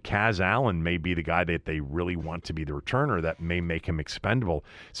 Kaz Allen may be the guy that they really want to be the returner that may make him expendable.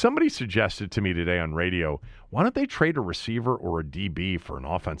 Somebody suggested to me today on radio, why don't they trade a receiver or a DB for an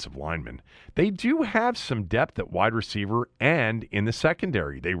offensive lineman? They do have some depth at wide receiver and in the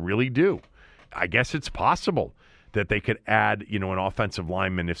secondary. They really do. I guess it's possible that they could add, an offensive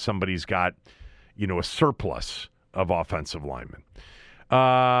lineman if somebody's got, a surplus of offensive linemen.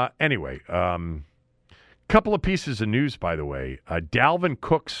 Anyway, Couple of pieces of news, by the way. Dalvin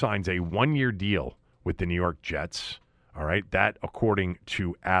Cook signs a 1-year deal with the New York Jets. All right, that according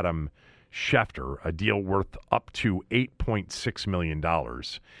to Adam Schefter, a deal worth up to $8.6 million.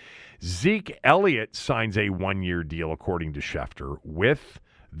 Zeke Elliott signs a 1-year deal, according to Schefter, with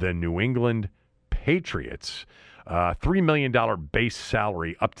the New England Patriots. $3 million base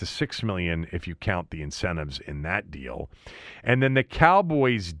salary, up to $6 million if you count the incentives in that deal. And then the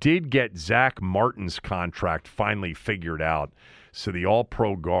Cowboys did get Zach Martin's contract finally figured out. So the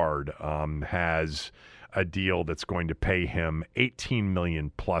all-pro guard has a deal that's going to pay him $18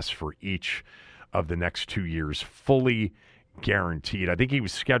 million plus for each of the next 2 years, fully guaranteed. I think he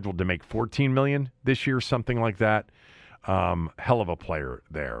was scheduled to make $14 million this year, something like that. Hell of a player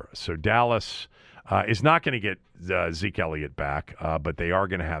there. So Dallas is not going to get Zeke Elliott back, but they are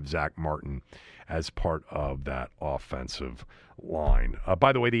going to have Zach Martin as part of that offensive line.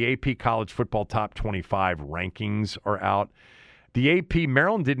 By the way, the AP College Football Top 25 rankings are out. The AP,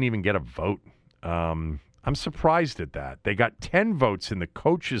 Maryland didn't even get a vote. I'm surprised at that. They got 10 votes in the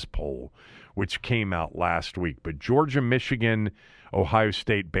coaches poll, which came out last week. But Georgia, Michigan, Ohio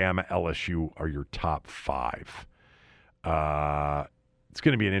State, Bama, LSU are your top 5. It's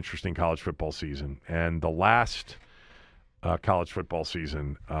going to be an interesting college football season. And the last college football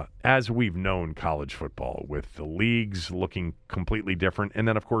season, as we've known college football, with the leagues looking completely different. And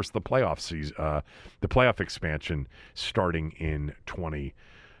then, of course, the playoff season, the playoff expansion starting in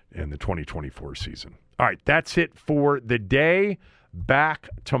the 2024 season. All right, that's it for the day. Back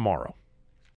tomorrow.